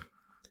sånn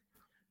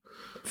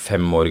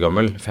 5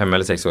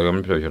 eller 6 år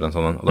gammel, prøvekjørte en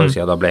sånn, og da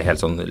husker jeg da ble jeg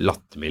helt sånn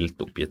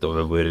lattermildt oppgitt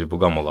over hvor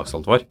gammeldags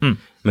alt var.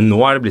 Men nå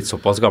er det blitt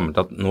såpass gammelt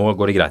at nå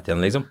går det greit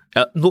igjen, liksom.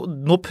 Ja,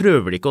 nå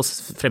prøver de ikke å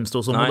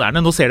fremstå som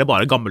moderne, nå ser det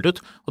bare gammelt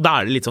ut, og da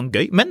er det litt sånn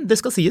gøy, men det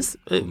skal sies,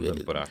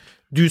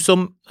 du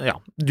som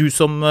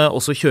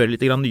også kjører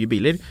litt grann nye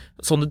biler,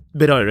 sånne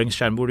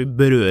berøringsskjerm hvor du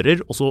berører,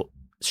 og så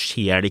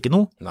skjer det ikke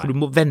noe, for du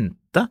må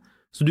vente.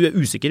 Så du er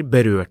usikker,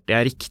 berørte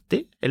jeg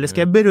riktig, eller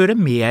skal jeg berøre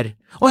mer?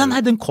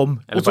 Nei, den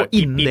kom, og så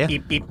innen det.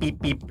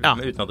 Ja.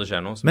 Uten at det skjer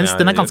noe. Mens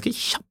den er ganske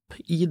kjapp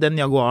i den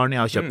Jaguaren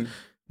jeg har kjøpt.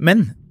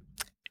 Men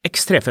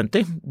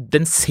X350,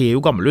 den ser jo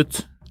gammel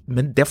ut,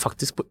 men det er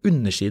faktisk på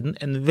undersiden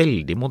en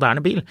veldig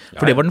moderne bil.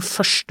 For det var den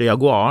første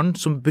Jaguaren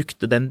som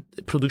brukte den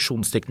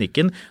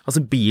produksjonsteknikken.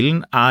 Altså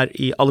bilen er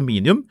i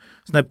aluminium,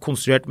 så den er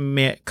konstruert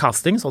med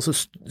castings, altså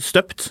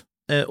støpt.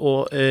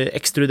 og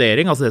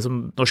ekstrudering, altså det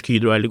som Norsk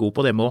Hydro er veldig god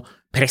på, det med å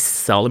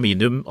presse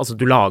aluminium, altså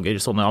du lager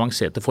sånne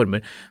avanserte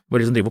former hvor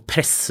du liksom driver og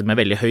presser med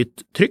veldig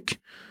høyt trykk.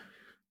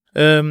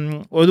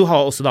 Og du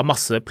har også da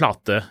masse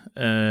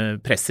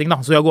platepressing da,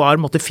 så Jaguar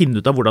måtte finne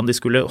ut av hvordan de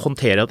skulle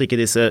håndtere at ikke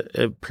disse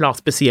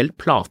spesielt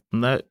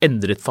platene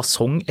endret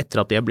fasong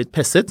etter at de er blitt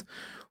presset,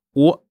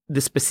 og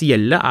det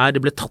spesielle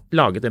det ble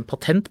laget en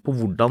patent på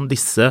hvordan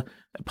disse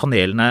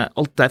panelene,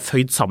 alt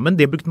føyd sammen,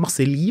 de har brukt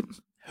masse lim,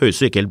 høres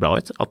jo ikke helt bra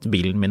ut at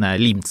bilen min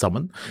limt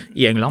sammen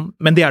i England,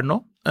 men det det nå.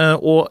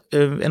 Og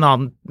en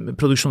annen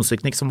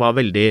produksjonsteknikk som var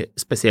veldig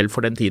spesiell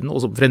for den tiden,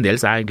 og som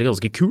fremdeles egentlig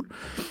ganske kul,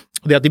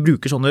 det at de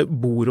bruker sånne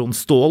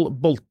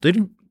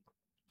boronstål-bolter,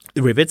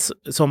 rivets,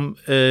 som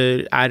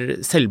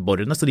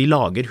selvborrende, så de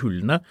lager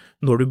hullene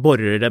når du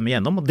borer dem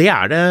igjennom, og det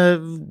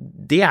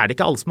det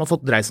ikke alle som har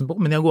fått dreisen på,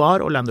 men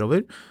Jaguar og Land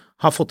Rover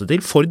har fått det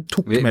til. Ford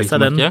tok med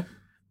seg den.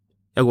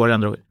 Jaguar og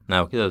Land Rover. Nei,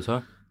 det var ikke det du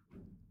sa.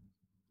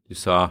 Du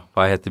sa,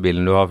 hva heter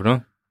bilen du har for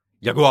noe?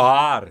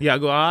 Jaguar!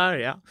 Jaguar,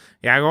 ja.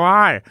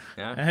 Jaguar.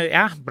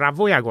 Ja,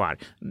 bravo Jaguar.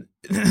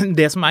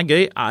 Det som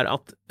gøy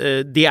at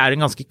det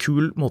en ganske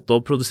kul måte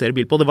å produsere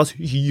bil på. Det var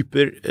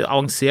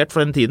hyperavansert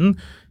for den tiden.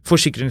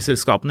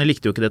 Forsikringsselskapene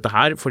likte jo ikke dette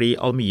her, fordi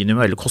aluminium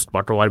veldig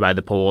kostbart å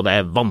arbeide på, og det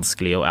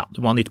vanskelig, og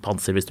du må ha nytt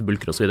panser hvis du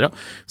bulker og så videre.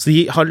 Så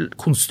de har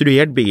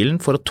konstruert bilen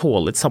for å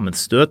tåle et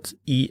sammenstøt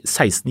i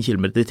 16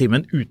 km i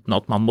timen uten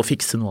at man må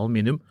fikse noe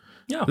aluminium.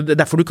 Ja. Det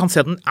derfor du kan se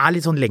at den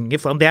litt sånn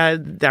lenger foran.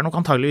 Det nok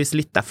antageligvis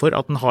litt derfor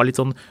at den har litt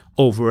sånn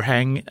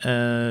overhang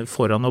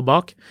foran og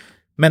bak.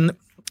 Men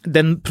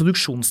den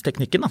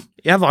produksjonsteknikken da.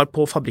 Jeg var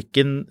på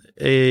fabrikken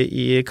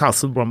i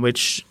Castle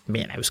Bromwich,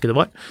 mener jeg husker det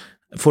var,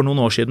 for noen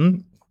år siden,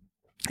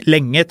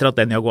 lenge etter at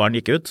den Jaguaren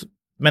gikk ut.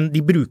 Men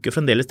de bruker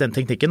fremdeles den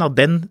teknikken, og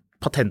den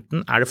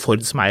patenten det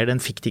Ford som eier,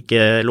 den fikk de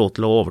ikke lov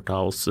til å overta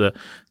hos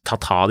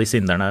Tata, de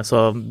synderne,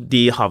 så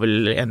de har vel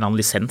en eller annen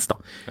lisens da.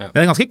 Ja. Men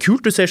det ganske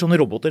kult, du ser sånne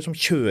roboter som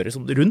kjører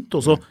sånn rundt,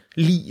 og så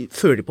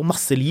fører de på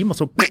masse lim, og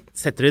så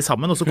setter de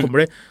sammen, og så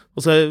kommer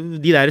og så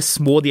de der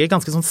små, de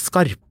ganske sånn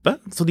skarpe,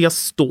 så de har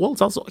stål,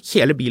 så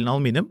hele bilen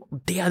aluminium,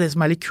 og det det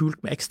som litt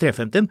kult med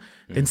X350,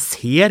 den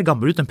ser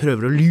gammel ut, den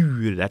prøver å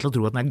lure deg til å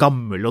tro at den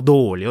gammel og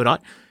dårlig og rar,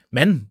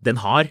 men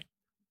den har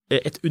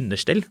et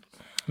understell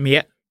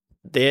med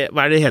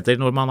hva det heter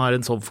når man har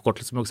en sånn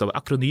forkortelse med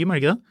akronym,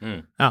 det ikke det?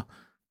 Ja.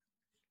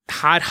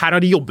 Her har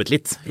de jobbet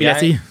litt, vil jeg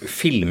si. Jeg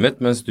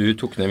filmet mens du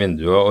tok ned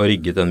vinduet og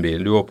rigget den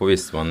bilen. Du var på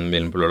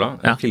Vistmann-bilen på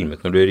lørdag. Jeg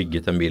filmet når du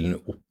rigget den bilen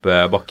opp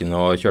bakken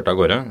og kjørte av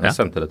gårde. Jeg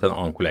sendte det til en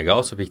annen kollega,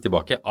 og så fikk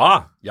tilbake,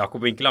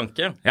 Jakob Winkel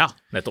Anke. Ja,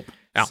 nettopp.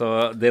 Ja.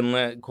 Så den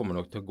kommer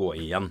nok til å gå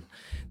igjen.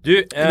 Du,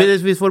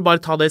 vi får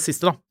bare ta det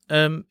siste da.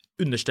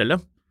 Understellet.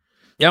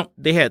 Ja.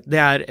 Det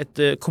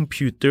et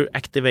Computer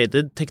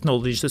Activated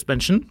Technology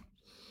Suspension.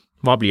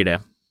 Hva blir det?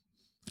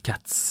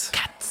 Cats.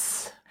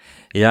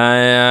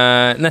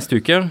 Neste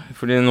uke,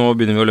 fordi nå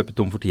begynner vi å løpe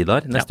tom for tid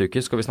her, neste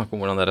uke skal vi snakke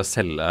om hvordan det å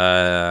selge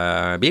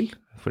bil,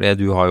 fordi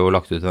du har jo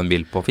lagt ut en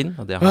bil på Finn,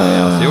 og det har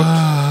jeg også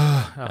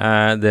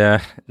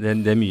gjort.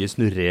 Det mye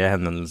snurrige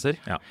henvendelser.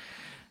 Ja.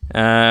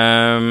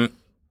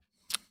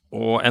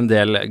 Og en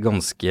del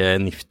ganske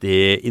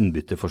niftig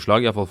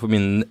innbytteforslag, i hvert fall for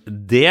min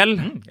del.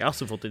 Jeg har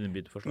også fått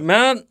innbytteforslag.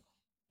 Men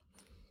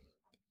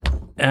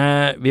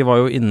vi var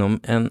jo innom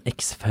en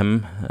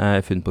X5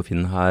 funnet på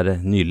Finn her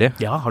nylig.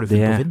 Ja, har du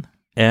funnet på Finn?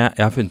 Jeg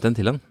har funnet en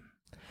til en.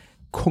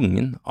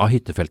 Kongen av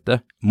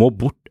hyttefeltet må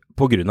bort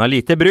på grunn av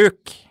lite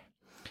bruk.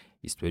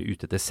 Hvis du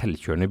ute etter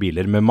selvkjørende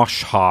biler med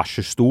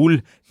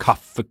massasjestol,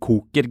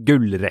 kaffekoker,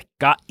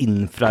 gullrekka,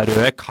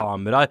 infrarøde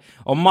kameraer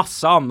og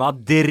masse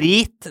annet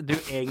drit du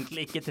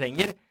egentlig ikke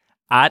trenger,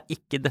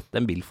 ikke dette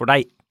en bil for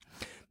deg.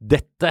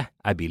 Dette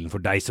bilen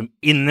for deg som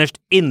innerst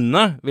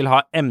inne vil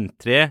ha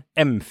M3,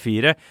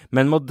 M4,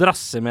 men må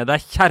drasse med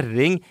deg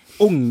kjerring,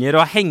 unger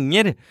og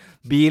henger.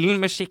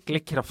 Bilen med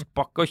skikkelig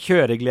kraftpakke og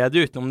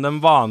kjøreglede utenom den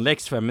vanlige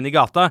X5-en i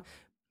gata.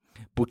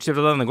 Bortsett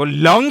fra denne går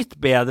langt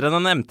bedre enn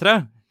en M3.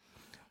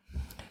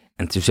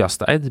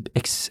 Entusiasteid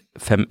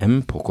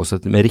X5M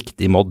påkostet med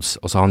riktig mods,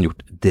 og så har han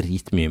gjort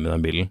dritmye med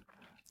den bilen.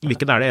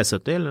 Hvilken det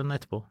E70 eller den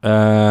etterpå?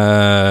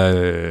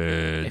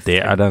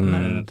 Det den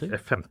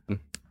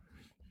F15.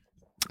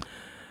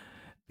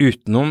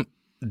 Utenom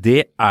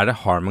det det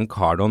Harman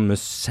Kardon med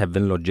 7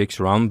 Logics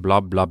Round, bla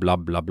bla bla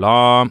bla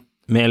bla.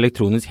 Med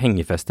elektronisk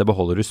hengefeste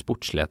beholder du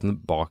sportsligheten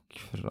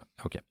bakfra.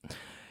 Ok.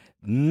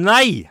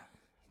 Nei!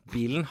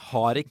 Bilen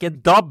har ikke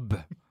DAB.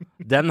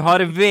 Den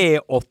har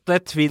V8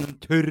 Twin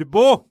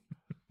Turbo.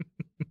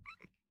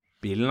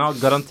 Bilen har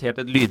garantert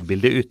et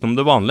lydbilde utenom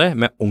det vanlige,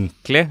 med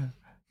ordentlig,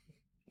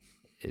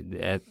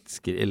 jeg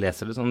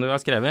leser det som du har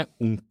skrevet,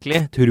 ordentlig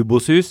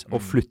turbosus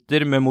og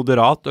flutter med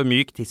moderat og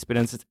myk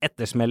tidsbegrenset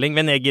ettersmelling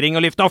ved nedgiring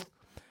og liftoff,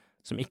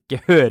 som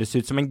ikke høres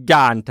ut som en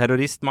gæren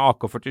terrorist med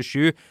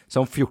AK-47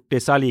 som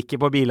fjortisa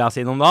liker på bilen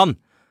sin om dagen.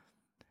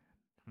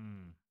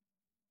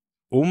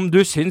 Om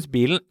du syns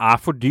bilen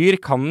for dyr,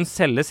 kan den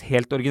selges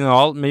helt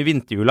original med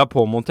vinterhjula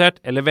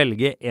påmontert, eller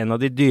velge en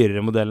av de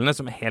dyrere modellene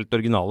som helt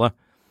originale.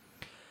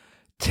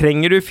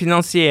 Trenger du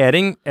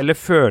finansiering eller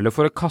føler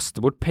for å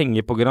kaste bort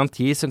penger på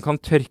garanti som kan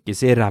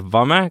tørkes I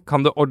ræva med,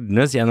 kan det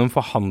ordnes gjennom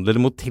forhandler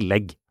mot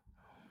tillegg.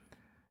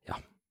 Ja.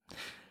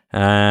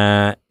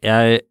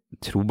 Jeg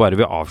tror bare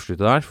vi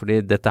avslutter der, fordi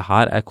dette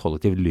her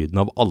kollektiv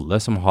lyden av alle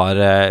som har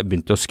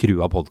begynt å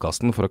skru av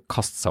podcasten for å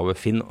kaste seg over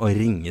Finn og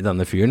ringe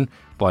denne fyren,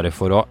 bare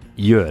for å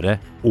gjøre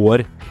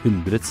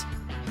århundrets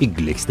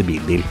hyggeligste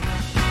bildeal.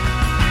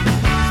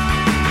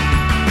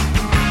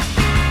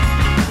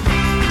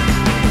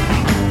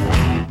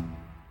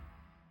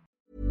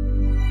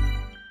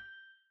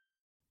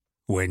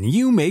 When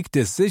you make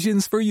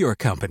decisions for your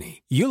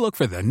company, you look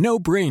for the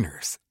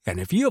no-brainers. And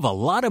if you have a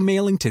lot of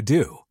mailing to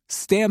do,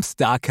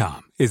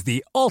 Stamps.com is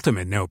the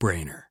ultimate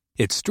no-brainer.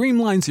 It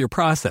streamlines your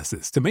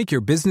processes to make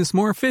your business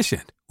more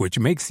efficient, which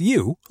makes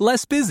you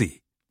less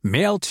busy.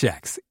 Mail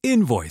checks,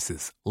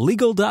 invoices,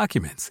 legal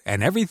documents,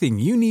 and everything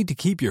you need to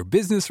keep your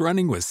business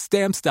running with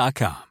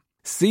Stamps.com.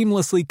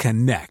 Seamlessly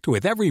connect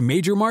with every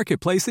major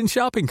marketplace and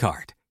shopping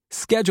cart.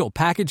 Schedule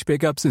package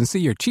pickups and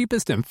see your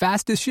cheapest and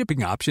fastest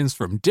shipping options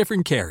from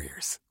different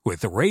carriers.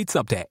 With rates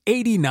up to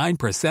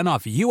 89%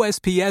 off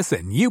USPS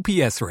and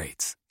UPS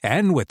rates.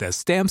 And with the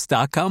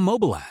Stamps.com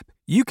mobile app,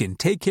 you can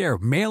take care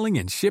of mailing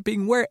and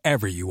shipping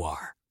wherever you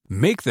are.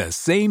 Make the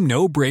same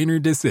no-brainer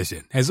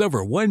decision as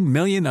over 1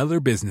 million other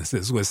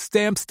businesses with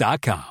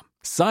Stamps.com.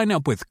 Sign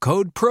up with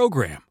Code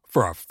PROGRAM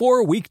for a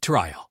 4-week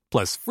trial,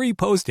 plus free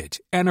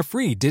postage and a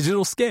free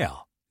digital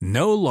scale.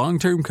 No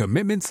long-term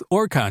commitments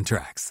or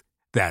contracts.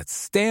 That's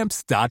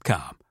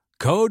Stamps.com.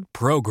 Code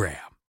PROGRAM.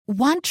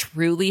 Want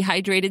truly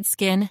hydrated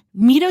skin?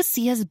 Meet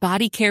Osea's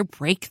Body Care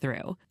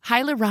Breakthrough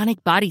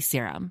Hyaluronic Body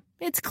Serum.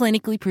 It's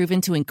clinically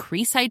proven to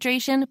increase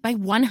hydration by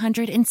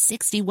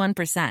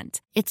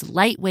 161%. It's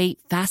lightweight,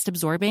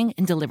 fast-absorbing,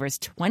 and delivers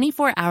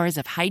 24 hours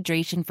of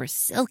hydration for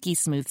silky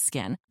smooth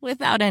skin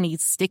without any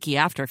sticky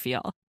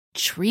afterfeel.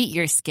 Treat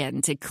your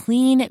skin to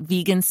clean,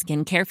 vegan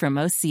skincare from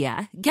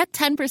Osea. Get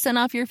 10%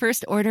 off your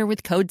first order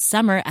with code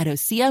SUMMER at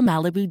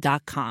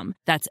OseaMalibu.com.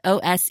 That's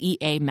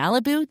OSEA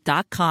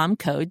Malibu.com,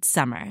 code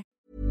SUMMER.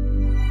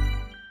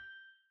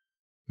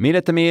 Mil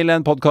etter mil,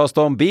 en podcast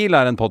om bil,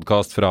 en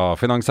podcast fra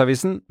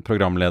Finansavisen.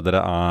 Programledere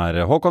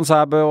Håkon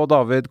Sæbø og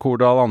David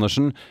Kordal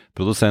Andersen.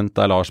 Produsent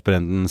Lars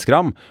Brenden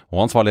Skram.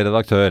 Og ansvarlig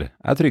redaktør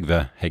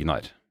Trygve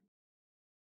Hegnar.